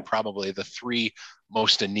that those were probably the 3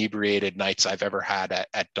 most inebriated nights I've ever had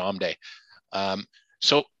at Dom Day.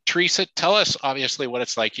 So Teresa, tell us obviously what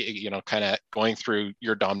it's like, kind of going through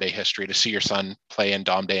your Dom Day history to see your son play in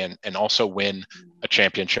Dom Day and also win a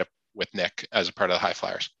championship with Nick as a part of the High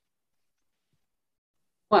Flyers.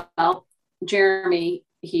 Well, Jeremy,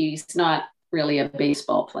 he's not really a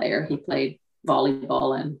baseball player. He played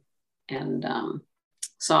volleyball and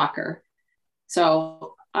soccer.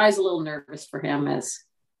 So I was a little nervous for him as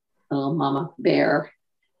a little mama bear.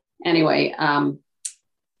 Anyway,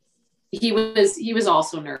 he was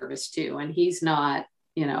also nervous too. And he's not,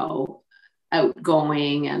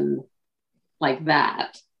 outgoing and like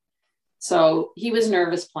that. So he was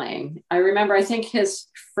nervous playing. I remember, I think his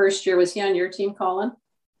first year, was he on your team, Colin?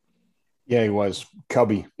 Yeah, he was.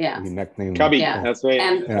 Cubby. Yeah. He nicknamed Cubby. him. That's right.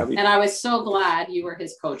 And I was so glad you were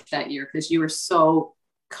his coach that year because you were so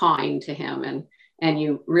kind to him and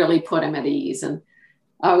you really put him at ease. And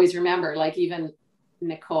I always remember, like, even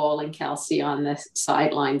Nicole and Kelsey on the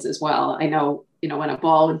sidelines as well. I know, when a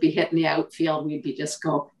ball would be hitting the outfield, we'd be just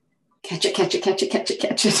go, catch it, catch it, catch it, catch it,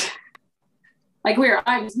 catch it. Like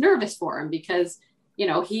I was nervous for him because, he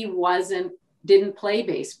didn't play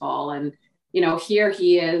baseball. And, here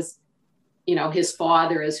he is, his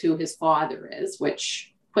father is who his father is,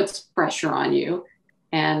 which puts pressure on you.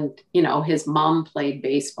 And, his mom played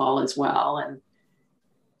baseball as well. And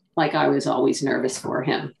like, I was always nervous for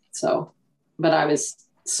him. So, but I was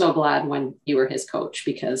so glad when you were his coach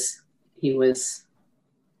because he was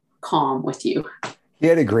calm with you. He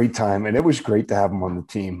had a great time, and it was great to have him on the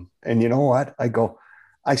team. And you know what?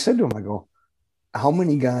 I said to him, how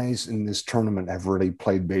many guys in this tournament have really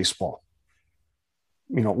played baseball?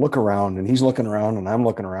 Look around. And he's looking around, and I'm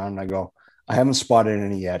looking around, and I go, I haven't spotted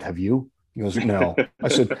any yet. Have you? He goes, no. I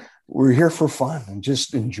said, we're here for fun and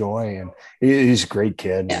just enjoy. And he's a great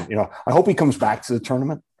kid. Yeah. And, I hope he comes back to the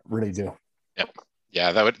tournament. I really do. Yep.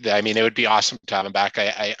 Yeah, it would be awesome to have him back.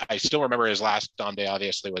 I still remember his last Dom Day,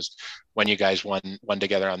 obviously, was when you guys won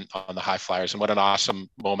together on the High Flyers. And what an awesome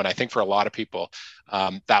moment, I think, for a lot of people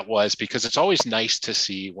that was, because it's always nice to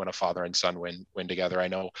see when a father and son win together. I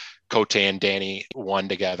know Cote and Danny won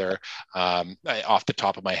together. Off the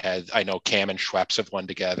top of my head, I know Cam and Schweppes have won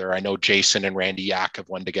together. I know Jason and Randy Yak have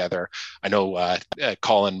won together. I know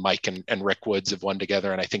Colin, Mike, and Rick Woods have won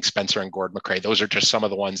together. And I think Spencer and Gord McRae, those are just some of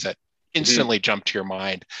the ones that instantly jump to your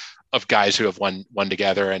mind of guys who have won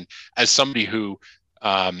together. And as somebody who,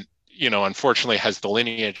 unfortunately has the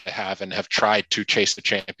lineage I have and have tried to chase the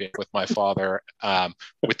champion with my father,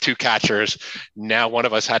 with two catchers, now one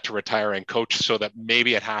of us had to retire and coach so that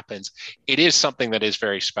maybe it happens. It is something that is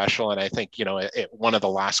very special. And I think, one of the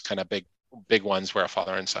last kind of big ones where a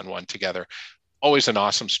father and son won together. Always an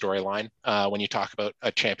awesome storyline when you talk about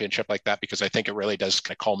a championship like that, because I think it really does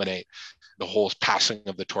kind of culminate the whole passing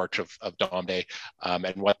of the torch of Dom Day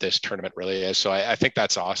and what this tournament really is. So I think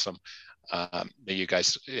that's awesome that you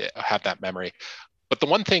guys have that memory. But the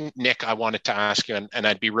one thing, Nick, I wanted to ask you, and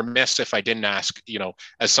I'd be remiss if I didn't ask,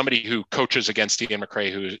 as somebody who coaches against Ian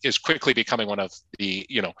McRae, who is quickly becoming one of the,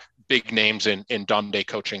 big names in Dom Day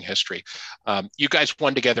coaching history. You guys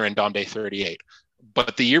won together in Dom Day 38.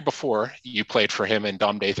 But the year before, you played for him in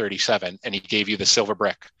Dom Day 37, and he gave you the silver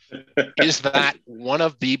brick. Is that one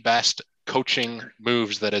of the best coaching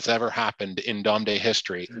moves that has ever happened in Dom Day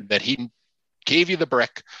history, that he gave you the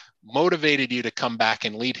brick, motivated you to come back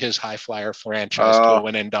and lead his High Flyer franchise to a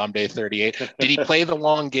win in Dom Day 38? Did he play the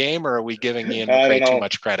long game, or are we giving Ian McRae too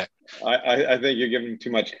much credit? I think you're giving him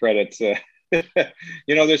too much credit.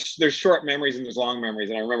 There's short memories and there's long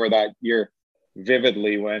memories. And I remember that year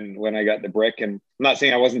vividly when I got the brick, and I'm not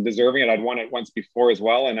saying I wasn't deserving it. I'd won it once before as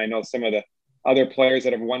well. And I know some of the other players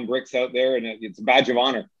that have won bricks out there, and it's a badge of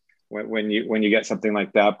honor when you get something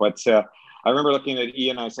like that. But I remember looking at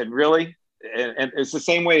Ian, I said, really? And it's the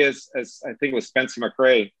same way as I think it was Spencer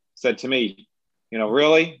McRae said to me,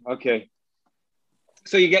 really? Okay.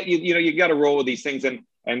 So you got to roll with these things.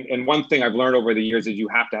 And one thing I've learned over the years is you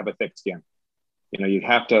have to have a thick skin. You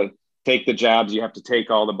have to take the jabs. You have to take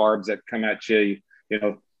all the barbs that come at you,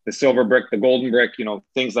 the silver brick, the golden brick,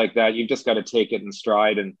 things like that. You've just got to take it in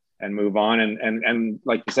stride and move on. And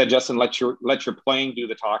like you said, Justin, let your playing do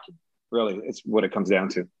the talking. Really, it's what it comes down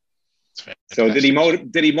to. So did he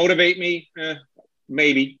motivate me?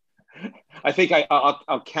 Maybe. I think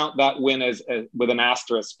I'll count that win as with an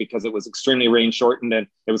asterisk, because it was extremely rain shortened, and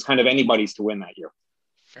it was kind of anybody's to win that year.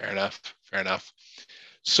 Fair enough.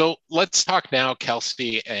 So let's talk now,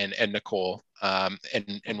 Kelsey and Nicole.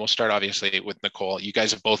 And we'll start obviously with Nicole. You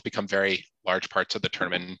guys have both become very large parts of the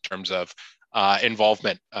tournament in terms of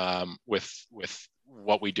involvement with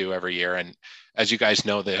what we do every year. And as you guys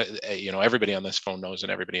know, everybody on this phone knows,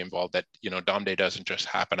 and everybody involved, that, Dom Day doesn't just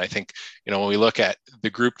happen. I think, when we look at the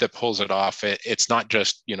group that pulls it off, it's not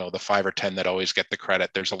just, the 5 or 10 that always get the credit.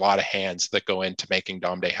 There's a lot of hands that go into making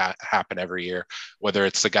Dom Day happen every year, whether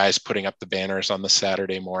it's the guys putting up the banners on the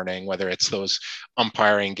Saturday morning, whether it's those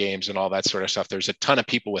umpiring games and all that sort of stuff. There's a ton of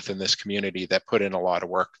people within this community that put in a lot of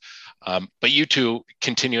work. But you two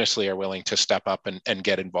continuously are willing to step up and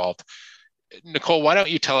get involved. Nicole, why don't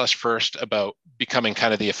you tell us first about becoming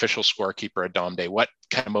kind of the official scorekeeper at Dom Day? What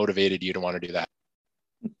kind of motivated you to want to do that?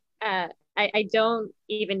 I don't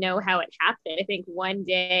even know how it happened. I think one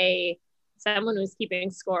day someone was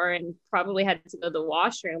keeping score and probably had to go to the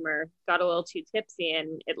washroom or got a little too tipsy,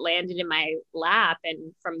 and it landed in my lap.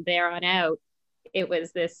 And from there on out, it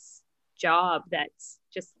was this job that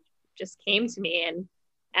just came to me. And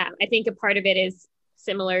I think a part of it is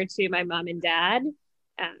similar to my mom and dad.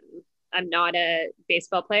 I'm not a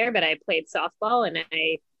baseball player, but I played softball, and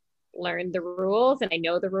I learned the rules, and I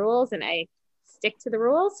know the rules, and I stick to the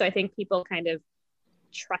rules. So I think people kind of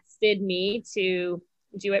trusted me to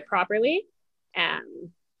do it properly.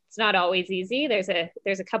 It's not always easy. There's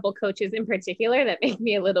a couple coaches in particular that make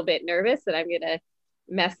me a little bit nervous that I'm going to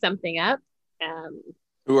mess something up.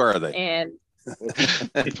 Who are they? And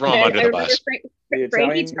throw them under the bus.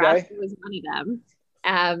 Frankie Trosky was one of them.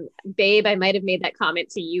 Babe, I might have made that comment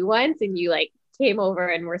to you once, and you came over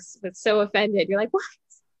and were so offended. You're like, what?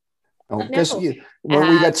 Oh, no. When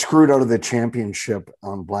we got screwed out of the championship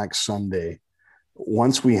on Black Sunday,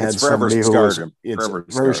 once we had It's forever somebody who scarred was, him. it's Forever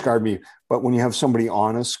very scarred. scarred me. But when you have somebody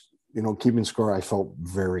honest, you know, keeping score, I felt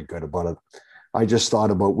very good about it. I just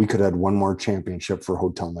thought about we could have had one more championship for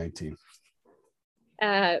Hotel 19.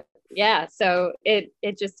 Yeah, so it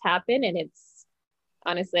just happened, and it's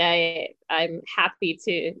honestly I'm happy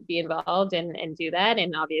to be involved and do that,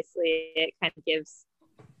 and obviously it kind of gives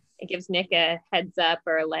Nick a heads up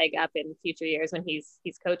or a leg up in future years when he's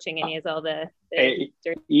coaching and he has all the hey,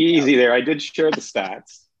 easy there. I did share the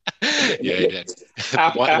stats. Yeah, you did.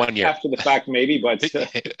 One year after the fact, maybe, but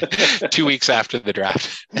 2 weeks after the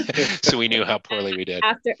draft, so we knew how poorly we did.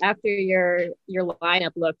 After your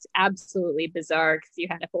lineup looked absolutely bizarre because you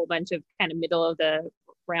had a whole bunch of kind of middle of the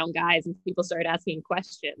round guys, and people started asking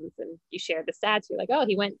questions, and you shared the stats. You're like, oh,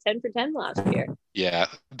 he went 10 for 10 last year. Yeah,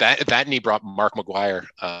 that and he brought Mark McGuire,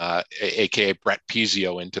 aka Brett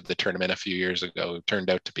Pizio, into the tournament a few years ago. It turned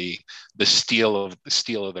out to be the steal of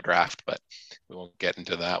the draft, but we won't get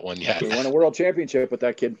into that one yet. We won a world championship with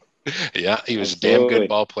that kid. Yeah, he was Absolutely. A damn good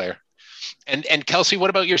ball player. And Kelsey, what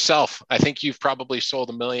about yourself? I think you've probably sold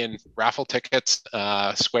 1 million raffle tickets,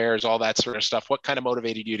 squares, all that sort of stuff. What kind of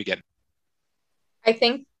motivated you to get? I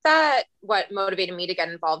think that what motivated me to get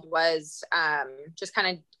involved was just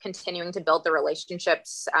kind of continuing to build the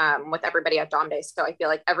relationships with everybody at Dom Day. So I feel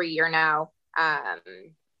like every year now,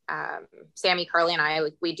 Sammy, Carly, and I,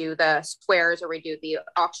 like, we do the squares or we do the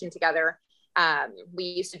auction together. We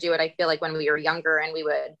used to do it, I feel like, when we were younger, and we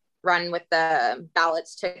would run with the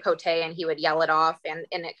ballots to Cote and he would yell it off, and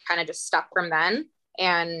it kind of just stuck from then.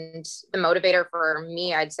 And the motivator for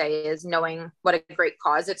me, I'd say, is knowing what a great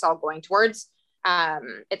cause it's all going towards.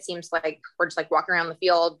 It seems like we're just like walking around the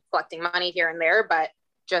field collecting money here and there, but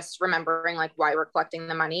just remembering like why we're collecting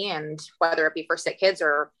the money, and whether it be for sick kids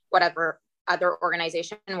or whatever other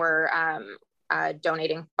organization we're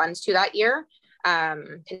donating funds to that year,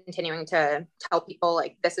 continuing to tell people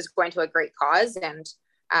like this is going to a great cause. And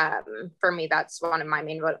for me, that's one of my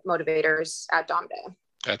main motivators at Dom Day.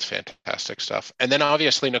 That's fantastic stuff. And then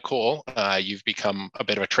obviously, Nicole, you've become a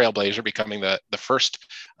bit of a trailblazer, becoming the first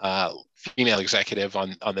female executive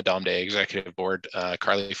on the Dom Day executive board.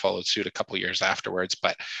 Carly followed suit a couple of years afterwards,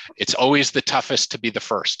 but it's always the toughest to be the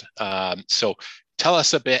first. So tell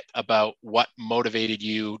us a bit about what motivated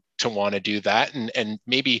you to want to do that, and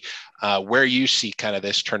maybe where you see kind of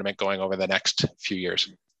this tournament going over the next few years.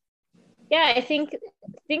 Yeah, I think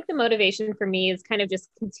the motivation for me is kind of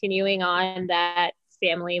just continuing on that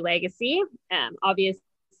family legacy.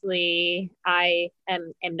 Obviously, I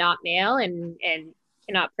am not male and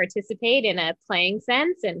cannot participate in a playing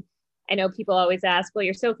sense. And I know people always ask, well,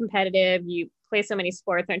 you're so competitive, you play so many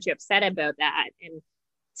sports, aren't you upset about that? And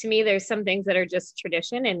to me, there's some things that are just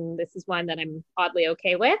tradition, and this is one that I'm oddly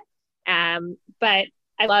okay with. But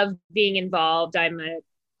I love being involved. I'm a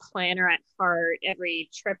planner at heart. Every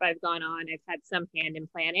trip I've gone on, I've had some hand in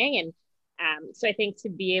planning. And so I think to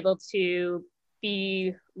be able to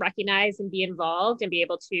be recognized and be involved and be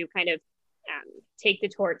able to kind of take the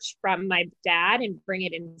torch from my dad and bring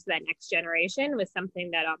it into that next generation was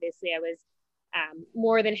something that obviously I was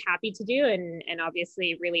more than happy to do, and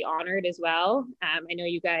obviously really honored as well. I know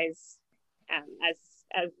you guys,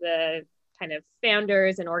 as the kind of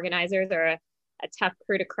founders and organizers, are a tough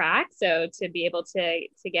crew to crack. So to be able to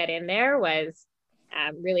get in there was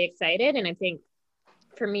really excited. And I think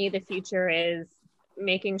for me, the future is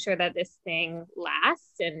making sure that this thing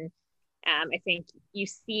lasts. And I think you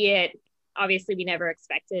see it, obviously we never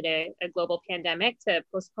expected a global pandemic to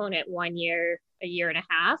postpone it 1 year, a year and a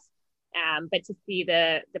half. But to see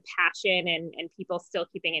the passion and people still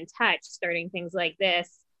keeping in touch, starting things like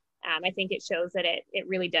this, I think it shows that it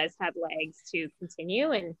really does have legs to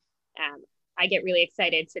continue. And I get really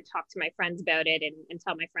excited to talk to my friends about it and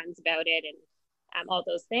tell my friends about it and all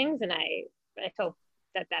those things. And I hope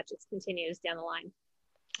that just continues down the line.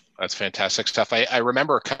 That's fantastic stuff. I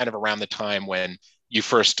remember kind of around the time when you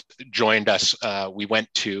first joined us, we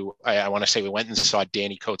went to, I want to say we went and saw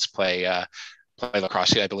Danny Coates play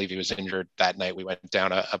lacrosse. I believe he was injured that night. We went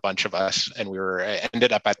down a bunch of us, and we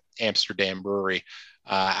ended up at Amsterdam Brewery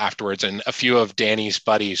afterwards. And a few of Danny's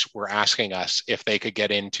buddies were asking us if they could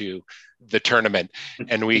get into the tournament.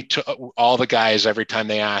 And we took all the guys, every time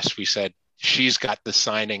they asked, we said, she's got the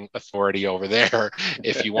signing authority over there.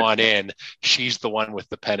 If you want in, she's the one with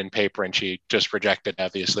the pen and paper. And she just rejected,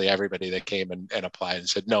 obviously, everybody that came and applied and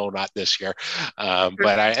said, no, not this year.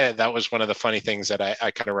 But that was one of the funny things that I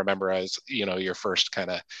kind of remember as, your first kind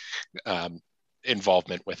of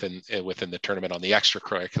involvement within the tournament on the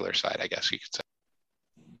extracurricular side, I guess you could say.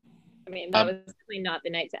 I mean, that was definitely not the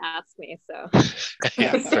night to ask me. So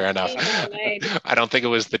yeah, fair enough. I don't think it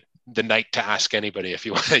was the night to ask anybody if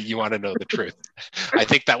you want to know the truth. I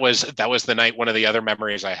think that was the night. One of the other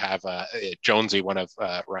memories I have, Jonesy, one of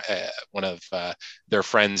their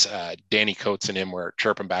friends, Danny Coates and him were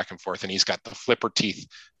chirping back and forth, and he's got the flipper teeth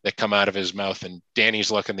that come out of his mouth, and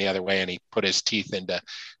Danny's looking the other way, and he put his teeth into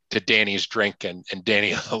Danny's drink, and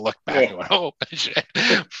Danny looked back and went, "Oh shit,"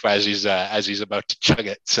 as he's about to chug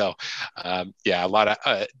it. So a lot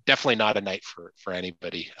of definitely not a night for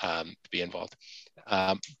anybody to be involved.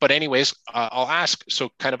 But anyways, I'll ask, so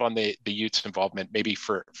kind of on the youth's involvement, maybe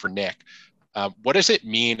for Nick, what does it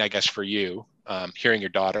mean, I guess, for you, hearing your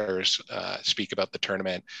daughters speak about the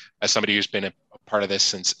tournament as somebody who's been a part of this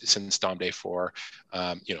since Dom Day 4?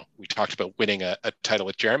 We talked about winning a title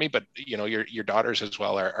with Jeremy, but your daughters as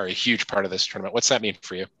well are a huge part of this tournament. What's that mean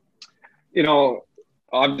for you?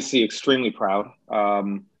 Obviously extremely proud.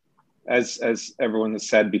 As everyone has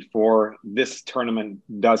said before, this tournament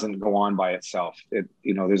doesn't go on by itself.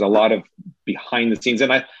 There's a lot of behind the scenes,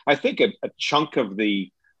 and I think a chunk of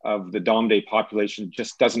the Dom Day population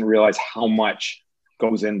just doesn't realize how much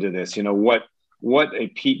goes into this. What a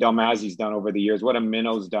Pete Dalmazzi's done over the years, what a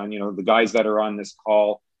Minnow's done. The guys that are on this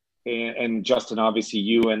call, and Justin, obviously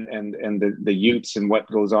you and the youths and what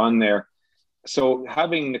goes on there. So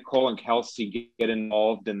having Nicole and Kelsey get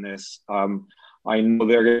involved in this. I know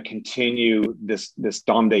they're going to continue this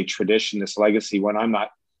Dom Day tradition, this legacy, when I'm not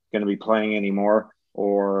going to be playing anymore,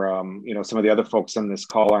 or some of the other folks on this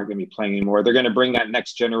call aren't going to be playing anymore. They're going to bring that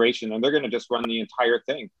next generation, and they're going to just run the entire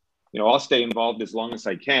thing. I'll stay involved as long as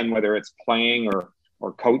I can, whether it's playing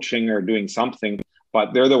or coaching or doing something.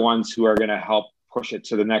 But they're the ones who are going to help push it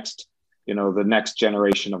to the next, the next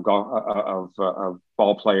generation of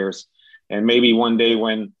ball players, and maybe one day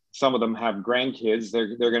when some of them have grandkids,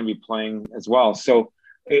 they're going to be playing as well. So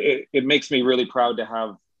it makes me really proud to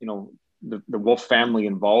have, the Wolf family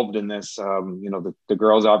involved in this. The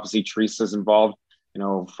girls, obviously Teresa's involved,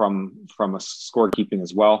 from a scorekeeping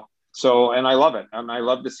as well. So, and I love it. And I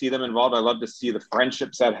love to see them involved. I love to see the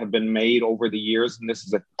friendships that have been made over the years. And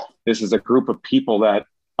this is a group of people that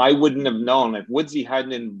I wouldn't have known if Woodsy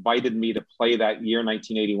hadn't invited me to play that year,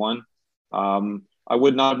 1981. I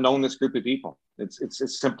would not have known this group of people. It's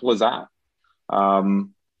as simple as that.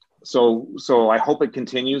 So I hope it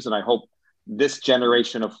continues, and I hope this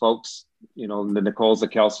generation of folks, the Nicoles, the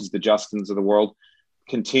Kelseys, the Justins of the world,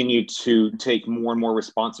 continue to take more and more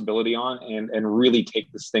responsibility on and really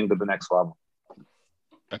take this thing to the next level.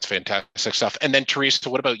 That's fantastic stuff. And then Teresa,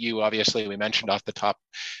 what about you? Obviously, we mentioned off the top,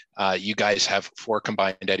 you guys have 4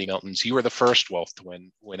 combined Eddie Miltons. You were the first Wolf to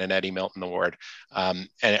win an Eddie Milton Award, and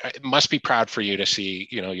it must be proud for you to see,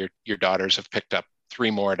 your daughters have picked up 3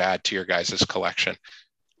 more to add to your guys' collection.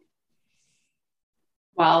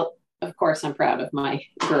 Well, of course, I'm proud of my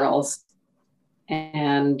girls,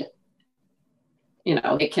 and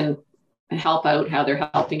they can help out how they're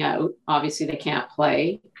helping out. Obviously, they can't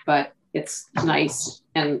play, but it's nice.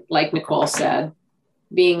 And like Nicole said,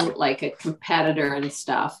 being like a competitor and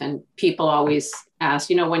stuff, and people always ask,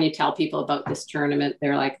 when you tell people about this tournament,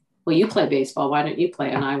 they're like, well, you play baseball, why don't you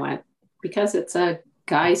play? And I went, because it's a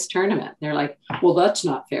guys tournament. They're like, well, that's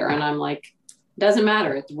not fair. And I'm like, doesn't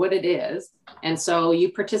matter, it's what it is. And so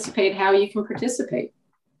you participate how you can participate.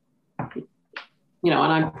 And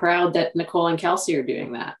I'm proud that Nicole and Kelsey are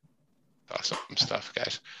doing that. Awesome stuff,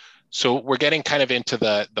 guys. So we're getting kind of into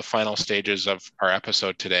the final stages of our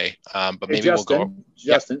episode today, but maybe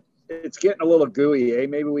Justin, it's getting a little gooey, eh?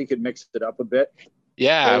 Maybe we could mix it up a bit.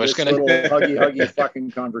 Yeah, I was going to huggy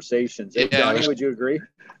fucking conversations. Hey, Johnny, would you agree?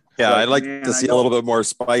 Yeah, I'd like to see a little bit more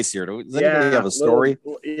spice here. Does anybody have a story?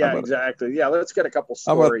 Exactly. Yeah, let's get a couple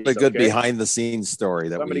stories. How about the good behind-the-scenes story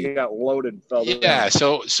that somebody got loaded and fell down? Yeah,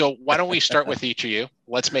 so why don't we start with each of you?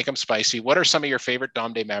 Let's make them spicy. What are some of your favorite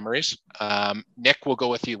Dom Day memories? Nick, we'll go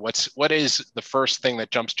with you. What is the first thing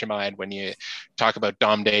that jumps to your mind when you talk about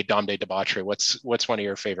Dom Day debauchery? What's one of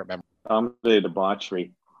your favorite memories? Dom Day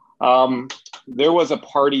debauchery. There was a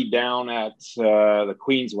party down at the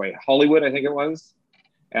Queensway, Hollywood, I think it was.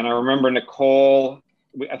 And I remember Nicole,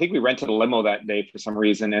 I think we rented a limo that day for some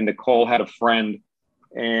reason, and Nicole had a friend,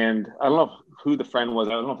 and I don't know who the friend was.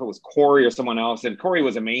 I don't know if it was Corey or someone else. And Corey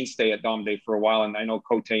was a mainstay at Dom Day for a while, and I know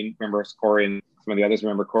Cote remembers Corey, and some of the others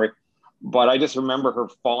remember Corey. But I just remember her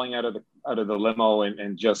falling out of the limo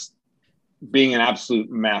and just being an absolute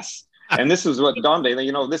mess. And this is what Dom Day, they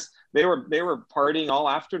were partying all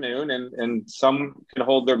afternoon, and some could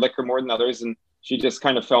hold their liquor more than others, and she just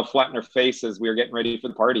kind of fell flat in her face as we were getting ready for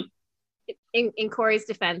the party. In Corey's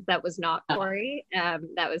defense, that was not Corey. That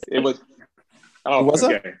was. It was. Oh, was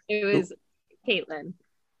it? It was Caitlin.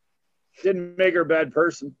 Didn't make her a bad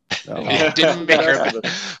person. Didn't make her.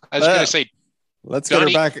 I was going to say, Let's get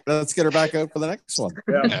her back. Let's get her back out for the next one.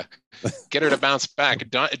 Yeah. Get her to bounce back.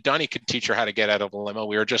 Donnie could teach her how to get out of a limo.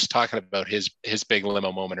 We were just talking about his big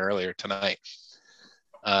limo moment earlier tonight.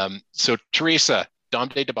 So Teresa, Dom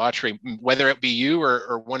Day debauchery, whether it be you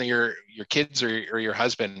or one of your kids or your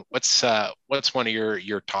husband, what's one of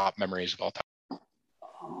your top memories of all time?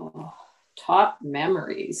 Oh, top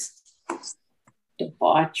memories.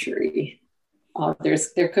 Debauchery.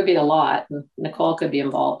 There could be a lot. Nicole could be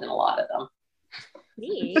involved in a lot of them.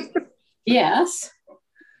 Me? Yes.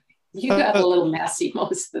 You got a little messy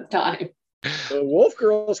most of the time. The Wolf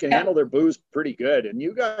girls can handle their booze pretty good, and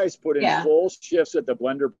you guys put in full shifts at the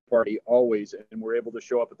blender party always, and were able to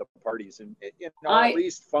show up at the parties and at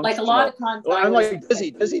least function. Like a lot of times. I'm like Dizzy.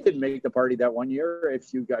 Dizzy didn't make the party that one year,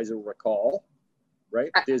 if you guys will recall, right?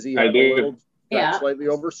 Dizzy got slightly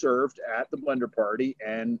overserved at the blender party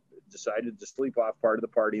and decided to sleep off part of the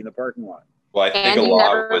party in the parking lot. Well, I think a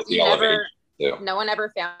lot with the elevation too. No one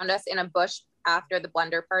ever found us in a bush after the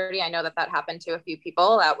blender party. I know that happened to a few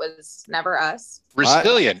people. That was never us.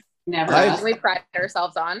 Resilient. Never us. We pride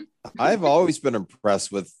ourselves on. I've always been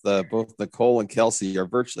impressed with both Nicole and Kelsey are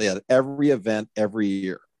virtually at every event every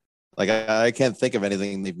year. Like I can't think of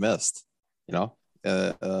anything they've missed. They're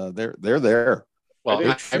there. Well,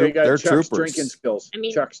 they got Chuck's troopers. Drinking skills. I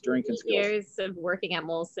mean, Chuck's drinking skills. Years of working at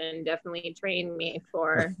Molson definitely trained me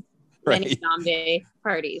for many Dom Day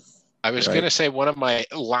parties. I was going to say one of my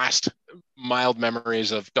last mild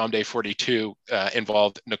memories of Dom Day 42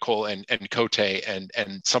 involved Nicole and Cote and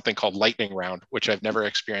something called Lightning Round, which I've never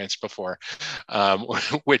experienced before,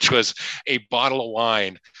 which was a bottle of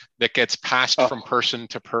wine that gets passed from person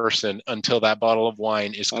to person until that bottle of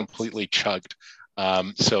wine is completely chugged.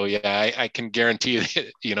 So yeah, I can guarantee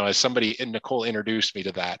that, as somebody, Nicole introduced me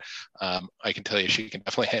to that, I can tell you she can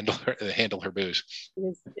definitely handle her booze.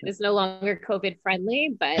 It is no longer COVID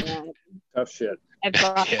friendly, but tough shit. I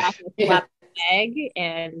brought back a slap bag,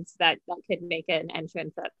 and that could make an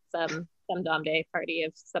entrance at some Dom Day party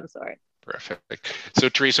of some sort. Perfect. So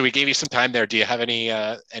Teresa, we gave you some time there. Do you have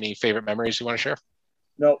any favorite memories you want to share?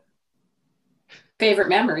 No. Favorite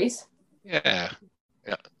memories? Yeah,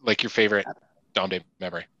 like your favorite Dom Day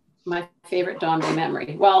memory. My favorite Dom Day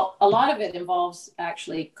memory. Well, a lot of it involves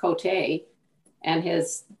actually Cote and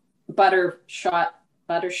his butterscotch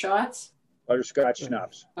schnapps.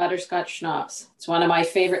 Butterscotch schnapps. It's one of my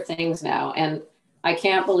favorite things now. And I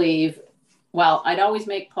can't believe, well, I'd always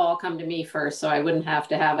make Paul come to me first so I wouldn't have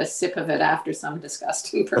to have a sip of it after some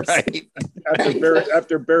disgusting person. Right.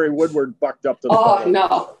 After Barry Woodward bucked up to the bottle.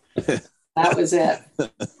 No. That was it.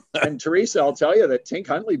 And Teresa, I'll tell you that Tink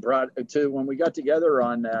Huntley brought to when we got together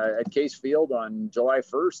at Case Field on July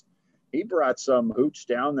 1st, he brought some hooch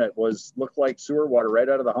down that looked like sewer water right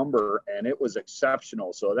out of the Humber, and it was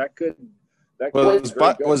exceptional. So was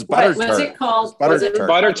butter tart. What's it called?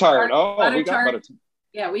 Butter tart. Oh, we got butter tart.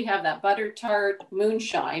 Yeah, we have that butter tart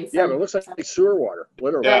moonshine. Yeah, but it looks like sewer water,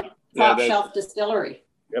 literally. Top shelf distillery.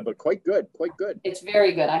 Yeah, but quite good. It's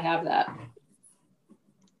very good. I have that.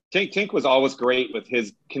 Tink was always great with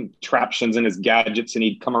his contraptions and his gadgets, and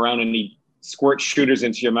he'd come around and he'd squirt shooters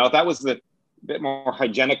into your mouth. That was the bit more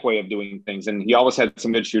hygienic way of doing things, and he always had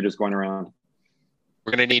some good shooters going around.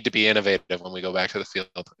 We're going to need to be innovative when we go back to the field.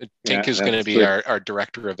 Tink is going to be our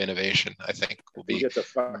director of innovation, I think. He gets a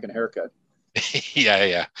fucking haircut.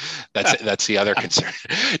 Yeah. That's the other concern.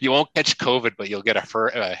 You won't catch COVID, but you'll get a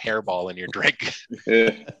hairball in your drink.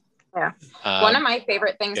 Yeah. One of my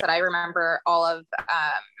favorite things that I remember all of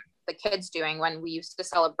the kids doing when we used to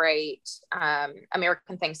celebrate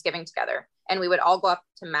American Thanksgiving together, and we would all go up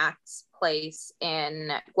to Mac's place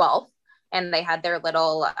in Guelph, and they had their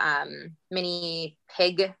little mini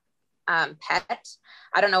pig pet.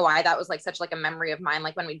 I don't know why that was such a memory of mine.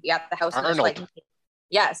 Like when we'd be at the house, and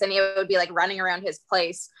yes, and he would be running around his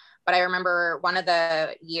place. But I remember one of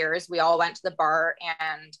the years we all went to the bar,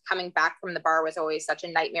 and coming back from the bar was always such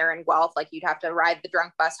a nightmare in Guelph. You'd have to ride the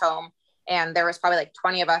drunk bus home, and there was probably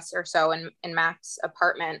 20 of us or so in Mac's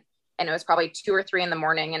apartment, and it was probably 2 or 3 in the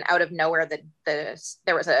morning, and out of nowhere there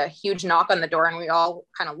was a huge knock on the door, and we all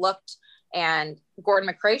kind of looked, and Gordon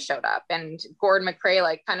McRae showed up, and Gordon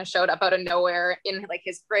McRae kind of showed up out of nowhere in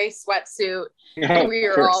his gray sweatsuit. And we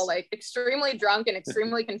were all extremely drunk and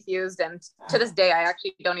extremely confused. And to this day, I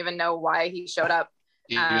actually don't even know why he showed up.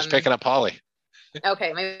 He was picking up Holly.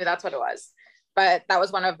 Okay, maybe that's what it was. But that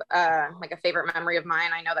was one of a favorite memory of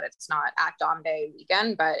mine. I know that it's not at Dom Day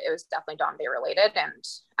weekend, but it was definitely Dom Day related.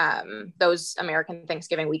 And those American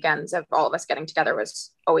Thanksgiving weekends of all of us getting together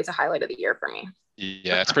was always a highlight of the year for me.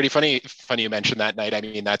 Yeah, it's pretty funny you mentioned that night. I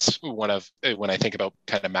mean, that's one of, when I think about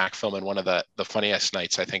kind of Mac Philman, one of the funniest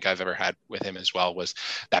nights I think I've ever had with him as well was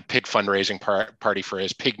that pig fundraising party for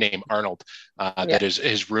his pig named Arnold that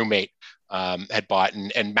his roommate had bought,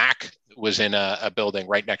 and Mac was in a building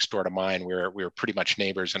right next door to mine. We were pretty much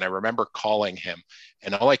neighbors, and I remember calling him,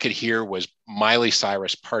 and all I could hear was Miley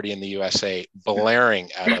Cyrus "Party in the USA" blaring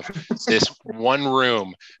out of this one room.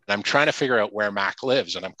 And I'm trying to figure out where Mac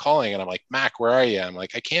lives, and I'm calling, and I'm like, "Mac, where are you?" I'm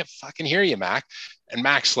like, "I can't fucking hear you, Mac." And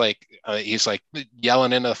Mac's like, he's like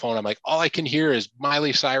yelling into the phone. I'm like, all I can hear is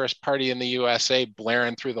Miley Cyrus "Party in the USA"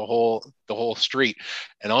 blaring through the whole street.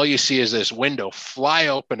 And all you see is this window fly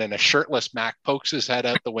open, and a shirtless Mac pokes his head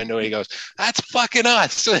out the window. And he goes, "That's fucking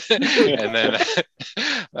us." And then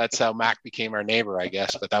that's how Mac became our neighbor, I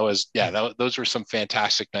guess. But that was, those were some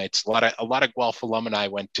fantastic nights. A lot of Guelph alumni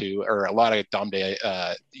went to, or a lot of Dom Day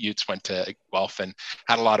youths went to Guelph and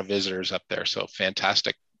had a lot of visitors up there. So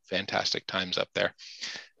fantastic times up there.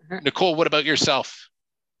 Nicole, what about yourself?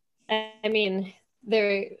 I mean,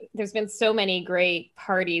 there's been so many great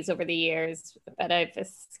parties over the years, but I've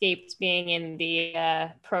escaped being in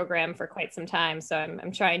the program for quite some time. So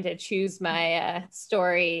I'm trying to choose my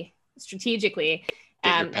story strategically.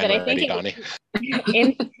 But I think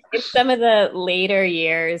in some of the later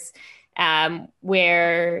years,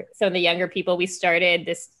 where some of the younger people, we started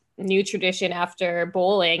this new tradition after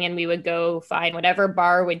bowling, and we would go find whatever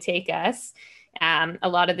bar would take us. A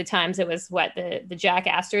lot of the times it was the Jack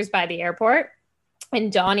Astor's by the airport,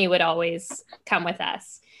 and Donnie would always come with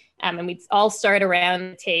us. And we'd all start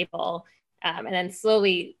around the table, and then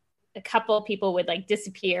slowly a couple of people would like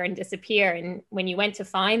disappear. And when you went to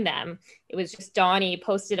find them, it was just Donnie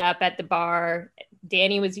posted up at the bar.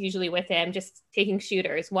 Danny was usually with him, just taking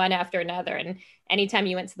shooters one after another. And anytime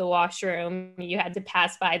you went to the washroom, you had to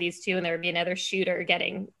pass by these two, and there would be another shooter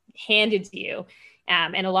getting handed to you.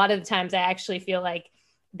 And a lot of the times I actually feel like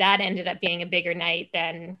that ended up being a bigger night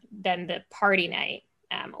than the party night,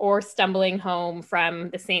 or stumbling home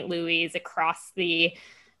from the St. Louis across the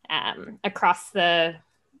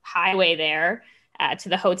highway there to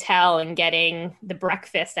the hotel, and getting the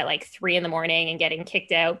breakfast at like 3 a.m. and getting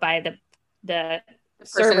kicked out by the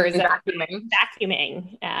servers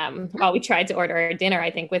vacuuming while we tried to order our dinner, I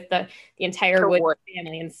think, with the entire Wood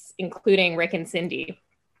family, including Rick and Cindy.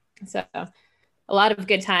 So a lot of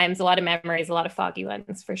good times, a lot of memories, a lot of foggy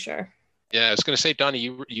ones for sure. Yeah, I was going to say, Donnie,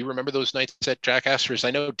 you remember those nights at Jack Astor's?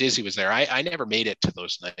 I know Dizzy was there. I never made it to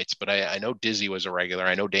those nights, but I know Dizzy was a regular.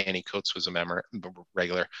 I know Danny Coates was a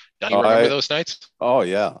regular. Donnie, remember those nights? Oh,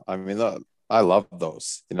 yeah. I mean, I love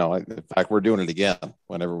those. In fact, we're doing it again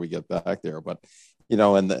whenever we get back there. But,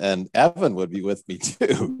 and Evan would be with me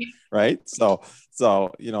too, right? So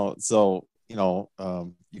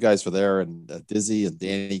you guys were there, and Dizzy and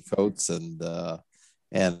Danny Coates, and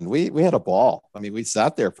we had a ball. I mean, we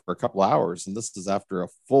sat there for a couple hours, and this is after a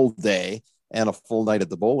full day and a full night at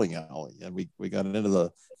the bowling alley. And we got into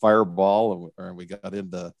the fireball, and we got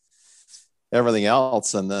into everything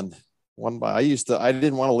else. And then I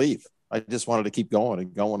didn't want to leave. I just wanted to keep going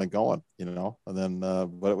and going and going, and then,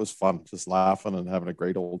 but it was fun, just laughing and having a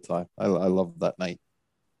great old time. I loved that night.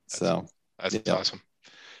 That's awesome.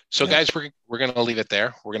 So guys, we're going to leave it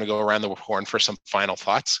there. We're going to go around the horn for some final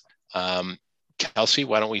thoughts. Kelsey,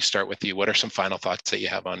 why don't we start with you? What are some final thoughts that you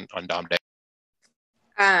have on Dom Day?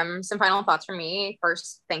 Some final thoughts from me.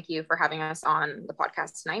 First, thank you for having us on the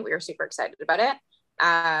podcast tonight. We are super excited about it.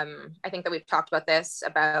 I think that we've talked about this,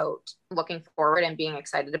 about looking forward and being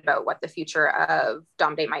excited about what the future of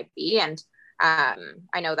Dom Day might be. And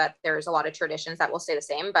I know that there's a lot of traditions that will stay the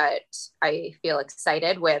same, but I feel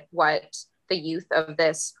excited with what the youth of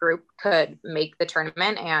this group could make the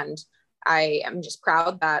tournament. And I am just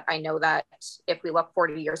proud that I know that if we look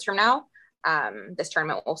 40 years from now, this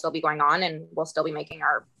tournament will still be going on, and we'll still be making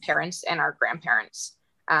our parents and our grandparents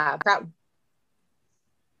proud.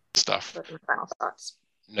 Stuff. Final thoughts.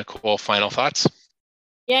 Nicole, final thoughts?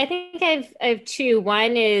 Yeah, I think I have two.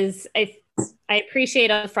 One is I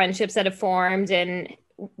appreciate all the friendships that have formed, and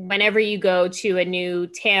whenever you go to a new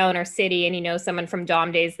town or city and someone from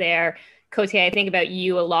Dom Days there, Cote, I think about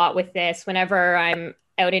you a lot with this. Whenever I'm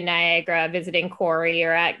out in Niagara visiting Corey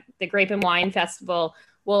or at the Grape and Wine Festival,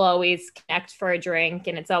 we'll always connect for a drink,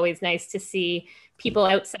 and it's always nice to see people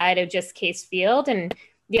outside of just Case Field. And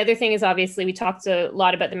the other thing is, obviously, we talked a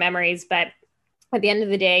lot about the memories, but at the end of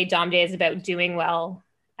the day, Dom Day is about doing well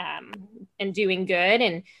and doing good.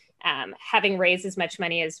 And having raised as much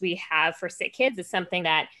money as we have for Sick Kids is something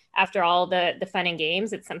that, after all the fun and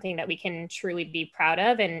games, it's something that we can truly be proud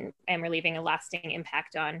of, and we're leaving a lasting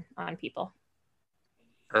impact on people.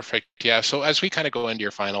 Perfect. Yeah. So as we kind of go into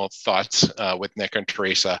your final thoughts with Nick and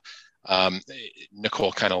Teresa,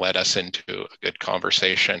 Nicole kind of led us into a good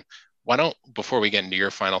conversation. Why don't, before we get into your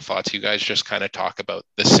final thoughts, you guys just kind of talk about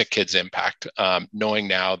the Sick Kids impact, knowing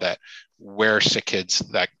now that where Sick Kids,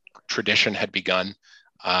 that tradition had begun,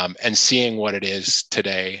 and seeing what it is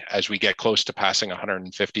today as we get close to passing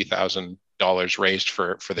 $150,000 raised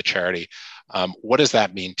for the charity. What does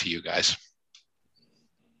that mean to you guys?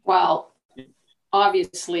 Well,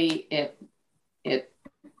 obviously it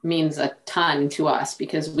means a ton to us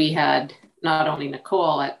because we had not only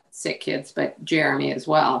Nicole at Sick Kids, but Jeremy as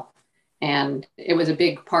well. And it was a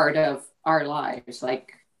big part of our lives.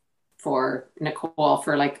 Like for Nicole,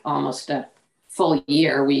 for like almost a full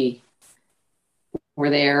year, we were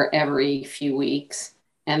there every few weeks.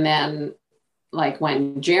 And then like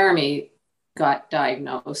when Jeremy got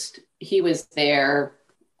diagnosed, he was there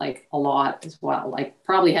like a lot as well, like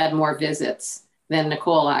probably had more visits than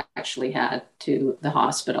Nicole actually had to the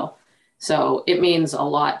hospital. So it means a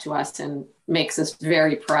lot to us and makes us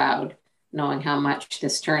very proud knowing how much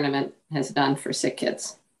this tournament has done for Sick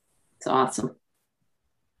Kids. It's awesome.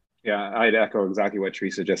 Yeah, I'd echo exactly what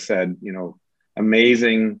Teresa just said. You know,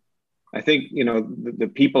 amazing. I think, you know, the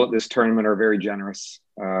people at this tournament are very generous.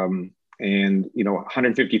 And, you know,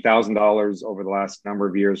 $150,000 over the last number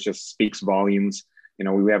of years just speaks volumes. You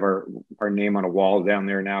know, we have our name on a wall down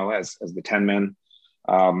there now as the 10 men.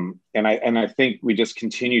 And I think we just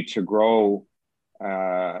continue to grow,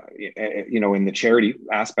 you know, in the charity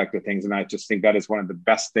aspect of things. And I just think that is one of the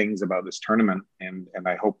best things about this tournament. And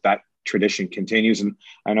I hope that tradition continues. And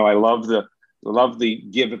I know I love the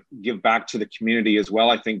give back to the community as well.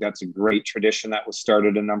 I think that's a great tradition that was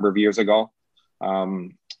started a number of years ago.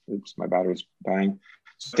 Oops, my battery's dying.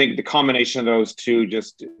 So I think the combination of those two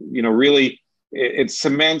just, you know, really it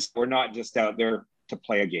cements we're not just out there to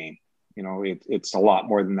play a game. You know, it's a lot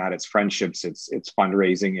more than that. It's friendships, it's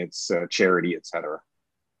fundraising, it's charity, etc.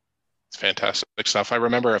 It's fantastic stuff. I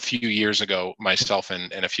remember a few years ago, myself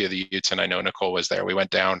and a few of the youths, and I know Nicole was there, we went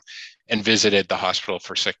down and visited the Hospital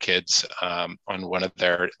for Sick Kids on one of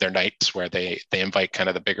their nights where they invite kind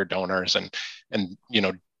of the bigger donors and you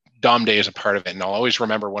know, Dom Day is a part of it. And I'll always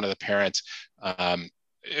remember one of the parents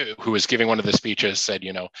who was giving one of the speeches said,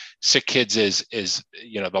 you know, Sick Kids is,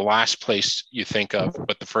 you know, the last place you think of,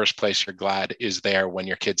 but the first place you're glad is there when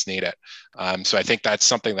your kids need it. So I think that's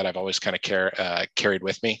something that I've always kind of carried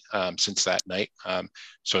with me since that night.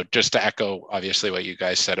 So just to echo, obviously, what you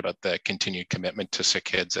guys said about the continued commitment to Sick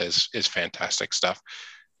Kids is fantastic stuff.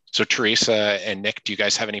 So Teresa and Nick, do you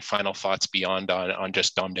guys have any final thoughts beyond on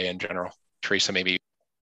just Dom Day in general? Teresa, maybe.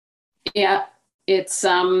 Yeah, it's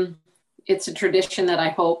a tradition that I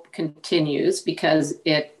hope continues because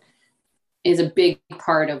it is a big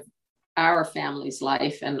part of our family's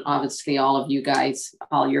life and obviously all of you guys,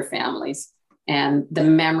 all your families, and the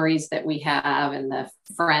memories that we have and the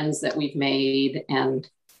friends that we've made and,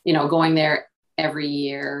 you know, going there every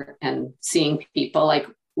year and seeing people. Like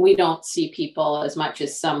we don't see people as much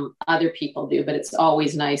as some other people do, but it's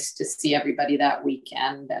always nice to see everybody that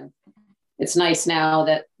weekend. And it's nice now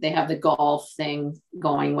that they have the golf thing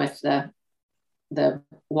going with the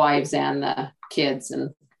wives and the kids, and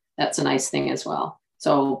that's a nice thing as well.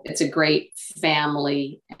 So it's a great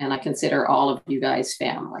family, and I consider all of you guys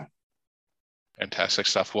family. Fantastic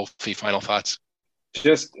stuff. Wolfie, final thoughts?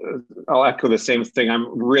 Just, I'll echo the same thing.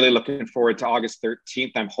 I'm really looking forward to August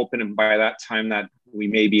 13th. I'm hoping by that time that we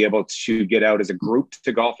may be able to get out as a group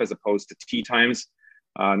to golf as opposed to tee times.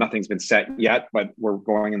 Nothing's been set yet, but we're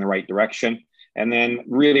going in the right direction. And then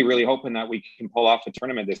really, really hoping that we can pull off a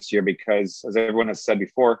tournament this year because, as everyone has said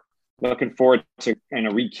before, looking forward to kind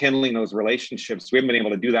of rekindling those relationships. We haven't been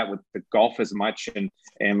able to do that with the golf as much. And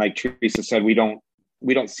like Teresa said, we don't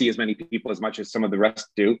see as many people as much as some of the rest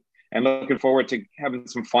do. And looking forward to having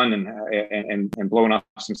some fun and blowing off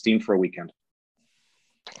some steam for a weekend.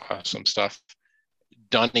 Awesome stuff.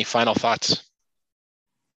 Donnie, final thoughts?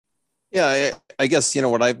 Yeah, I guess, you know,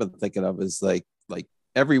 what I've been thinking of is like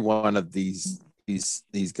every one of these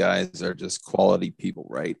guys are just quality people,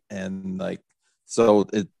 right? And like, so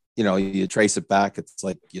it, you know, you trace it back, it's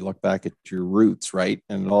like you look back at your roots, right?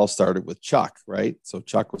 And it all started with Chuck, right? So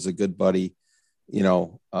Chuck was a good buddy, you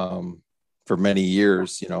know, for many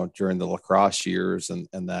years, you know, during the lacrosse years and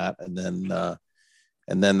that, and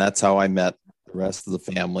then that's how I met the rest of the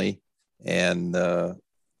family and the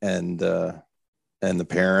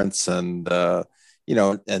parents and you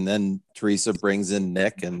know, and then Teresa brings in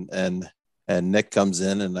Nick and Nick comes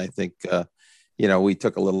in, and I think you know, we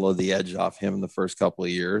took a little of the edge off him the first couple of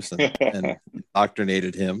years and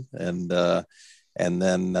indoctrinated him, and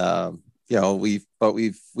then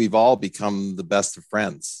we've all become the best of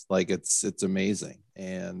friends. Like it's amazing.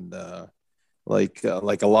 And like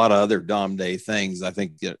a lot of other Dom Day things, I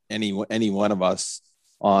think that any one of us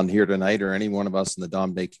on here tonight, or any one of us in the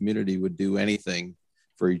Dom Day community, would do anything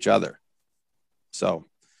for each other. So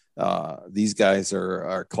these guys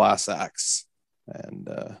are class acts, and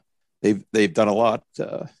they've done a lot.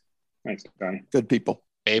 Thanks, Donnie. Good people.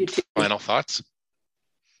 Abe, final thoughts?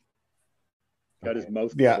 Got his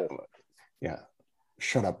mouth. Yeah.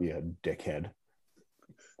 Shut up, you dickhead.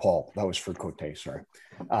 Paul, that was for Cote, sorry.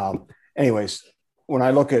 Anyways, when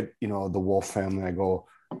I look at, the Wolf family, I go,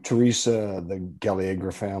 Teresa, the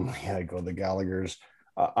Gallagher family, I go, the Gallaghers.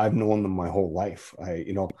 I've known them my whole life.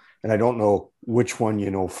 And I don't know which one you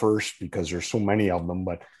know first, because there's so many of them,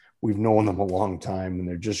 but we've known them a long time, and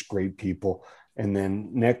they're just great people. And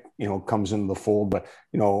then Nick, comes into the fold. But,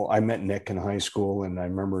 I met Nick in high school, and I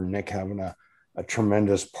remember Nick having a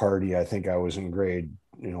tremendous party. I think I was in grade,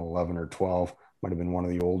 11 or 12, might have been one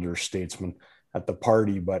of the older statesmen at the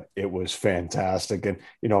party, but it was fantastic. And,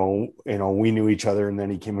 we knew each other, and then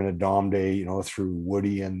he came into Dom Day, through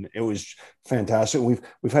Woody, and it was fantastic.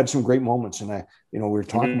 We've had some great moments. And we were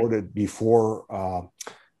talking about it before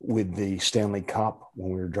with the Stanley Cup,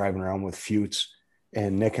 when we were driving around with Fuchs,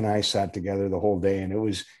 and Nick and I sat together the whole day, and it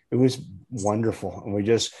was wonderful. And we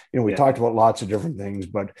just, we talked about lots of different things,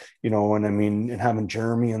 but, and having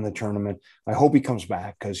Jeremy in the tournament, I hope he comes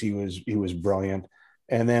back, because he was brilliant.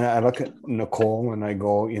 And then I look at Nicole and I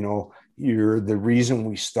go, you're the reason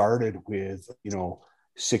we started with,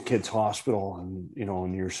 Sick Kids Hospital, and,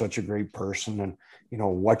 and you're such a great person, and,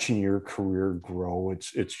 watching your career grow,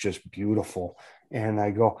 it's just beautiful. And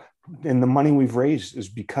I go, and the money we've raised is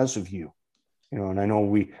because of you. And I know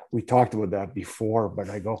we talked about that before, but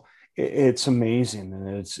I go, it's amazing, and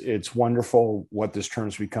it's wonderful what this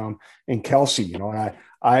tournament's become. And Kelsey, and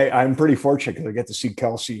I'm pretty fortunate, because I get to see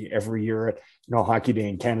Kelsey every year at Hockey Day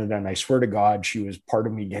in Canada, and I swear to God, she was part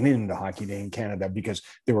of me getting into Hockey Day in Canada, because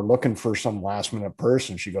they were looking for some last minute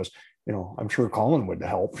person. She goes, I'm sure Colin would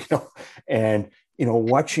help, and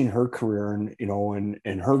watching her career, and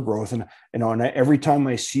and her growth, and and every time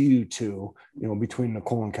I see you two, between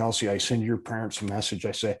Nicole and Kelsey, I send your parents a message.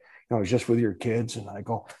 I say, I was just with your kids, and I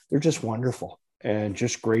go, they're just wonderful and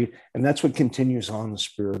just great, and that's what continues on the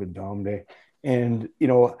spirit of Dom Day. And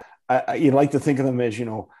you like to think of them as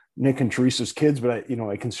Nick and Teresa's kids, but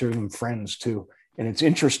I consider them friends too. And it's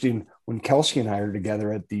interesting when Kelsey and I are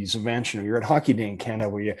together at these events. You're at Hockey Day in Canada,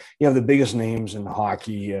 where you have the biggest names in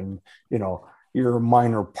hockey, and you're a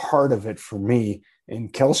minor part of it for me,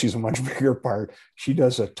 and Kelsey's a much bigger part. She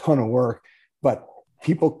does a ton of work, but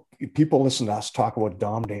people listen to us talk about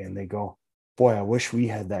Dom Day, and they go, boy, I wish we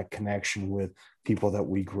had that connection with people that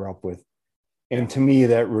we grew up with. And to me,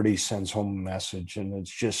 that really sends home a message, and it's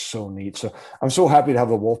just so neat. So I'm so happy to have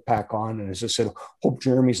the Wolfpack on. And as I said, hope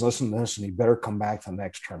Jeremy's listening to this, and he better come back to the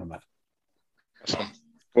next tournament. Awesome.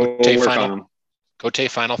 Cote,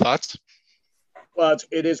 final thoughts? Well,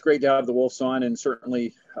 it is great to have the Wolves on, and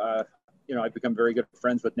certainly, I've become very good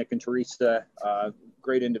friends with Nick and Teresa,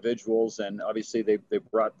 great individuals, and obviously they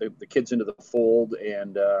brought the kids into the fold,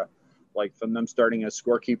 and like from them starting as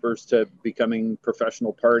scorekeepers to becoming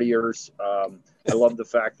professional partiers. I love the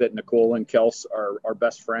fact that Nicole and Kels are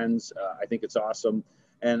best friends. I think it's awesome,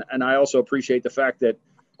 and I also appreciate the fact that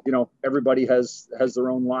everybody has their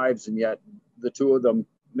own lives, and yet the two of them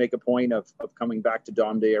make a point of coming back to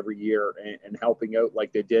Dom Day every year and helping out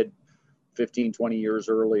like they did 15, 20 years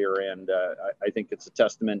earlier. And I think it's a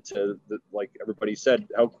testament to, like everybody said,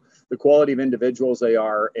 how the quality of individuals they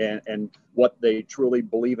are, and what they truly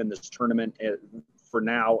believe in this tournament for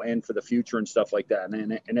now and for the future and stuff like that.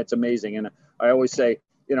 And it's amazing. And I always say,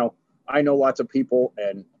 I know lots of people,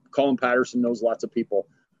 and Colin Patterson knows lots of people.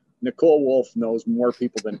 Nicole Wolf knows more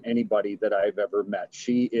people than anybody that I've ever met.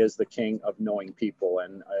 She is the king of knowing people,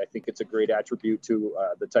 and I think it's a great attribute to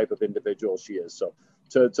the type of individual she is. So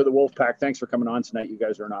to the Wolfpack, thanks for coming on tonight. You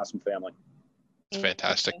guys are an awesome family. It's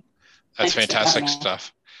fantastic. That's fantastic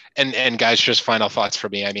stuff. And guys, just final thoughts for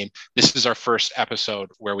me. I mean, this is our first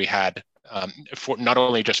episode where we had not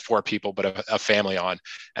only just 4 people, but a family on.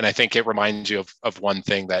 And I think it reminds you of one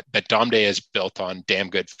thing, that Dom Day is built on damn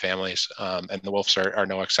good families. And the Wolves are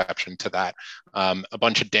no exception to that. A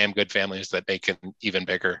bunch of damn good families that make an even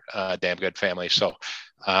bigger damn good family. So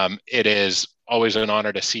it is always an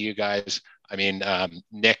honor to see you guys. I mean,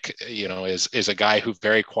 Nick, is a guy who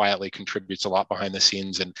very quietly contributes a lot behind the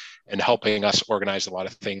scenes and helping us organize a lot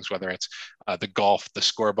of things, whether it's the golf, the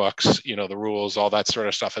scorebooks, the rules, all that sort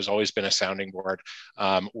of stuff has always been a sounding board,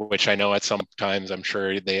 which I know at some times I'm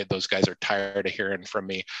sure those guys are tired of hearing from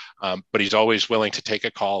me. But he's always willing to take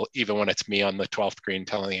a call, even when it's me on the 12th green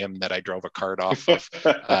telling him that I drove a cart off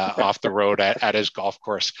the road at his golf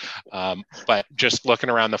course. But just looking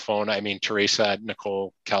around the phone, I mean, Teresa,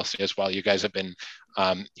 Nicole, Kelsey as well, you guys have been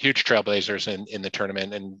huge trailblazers in the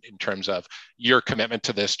tournament and in terms of your commitment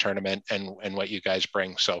to this tournament and what you guys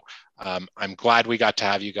bring. So I'm glad we got to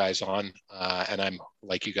have you guys on. And I'm,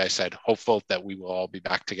 like you guys said, hopeful that we will all be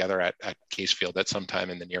back together at Case Field at some time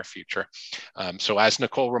in the near future. So as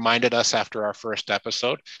Nicole reminded us after our first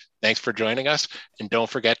episode, thanks for joining us. And don't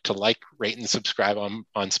forget to like, rate, and subscribe on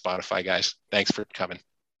Spotify, guys. Thanks for coming.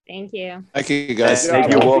 Thank you. Thank you, guys.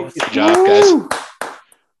 Thank you, Wolf. Good job, guys.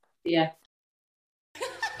 Yeah.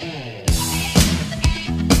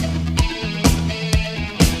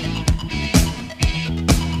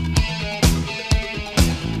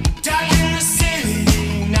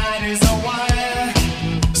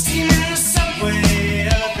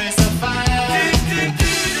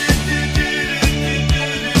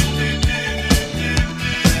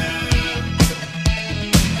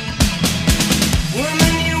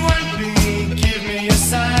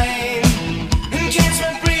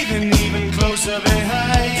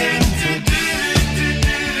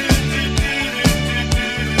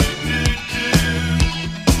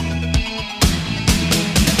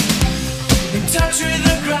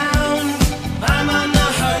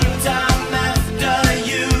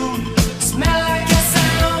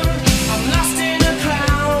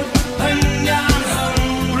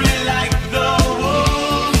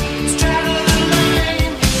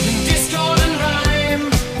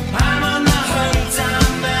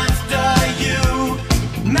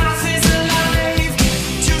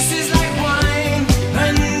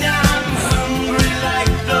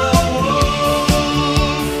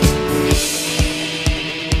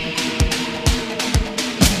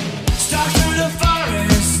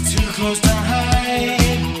 Close to home.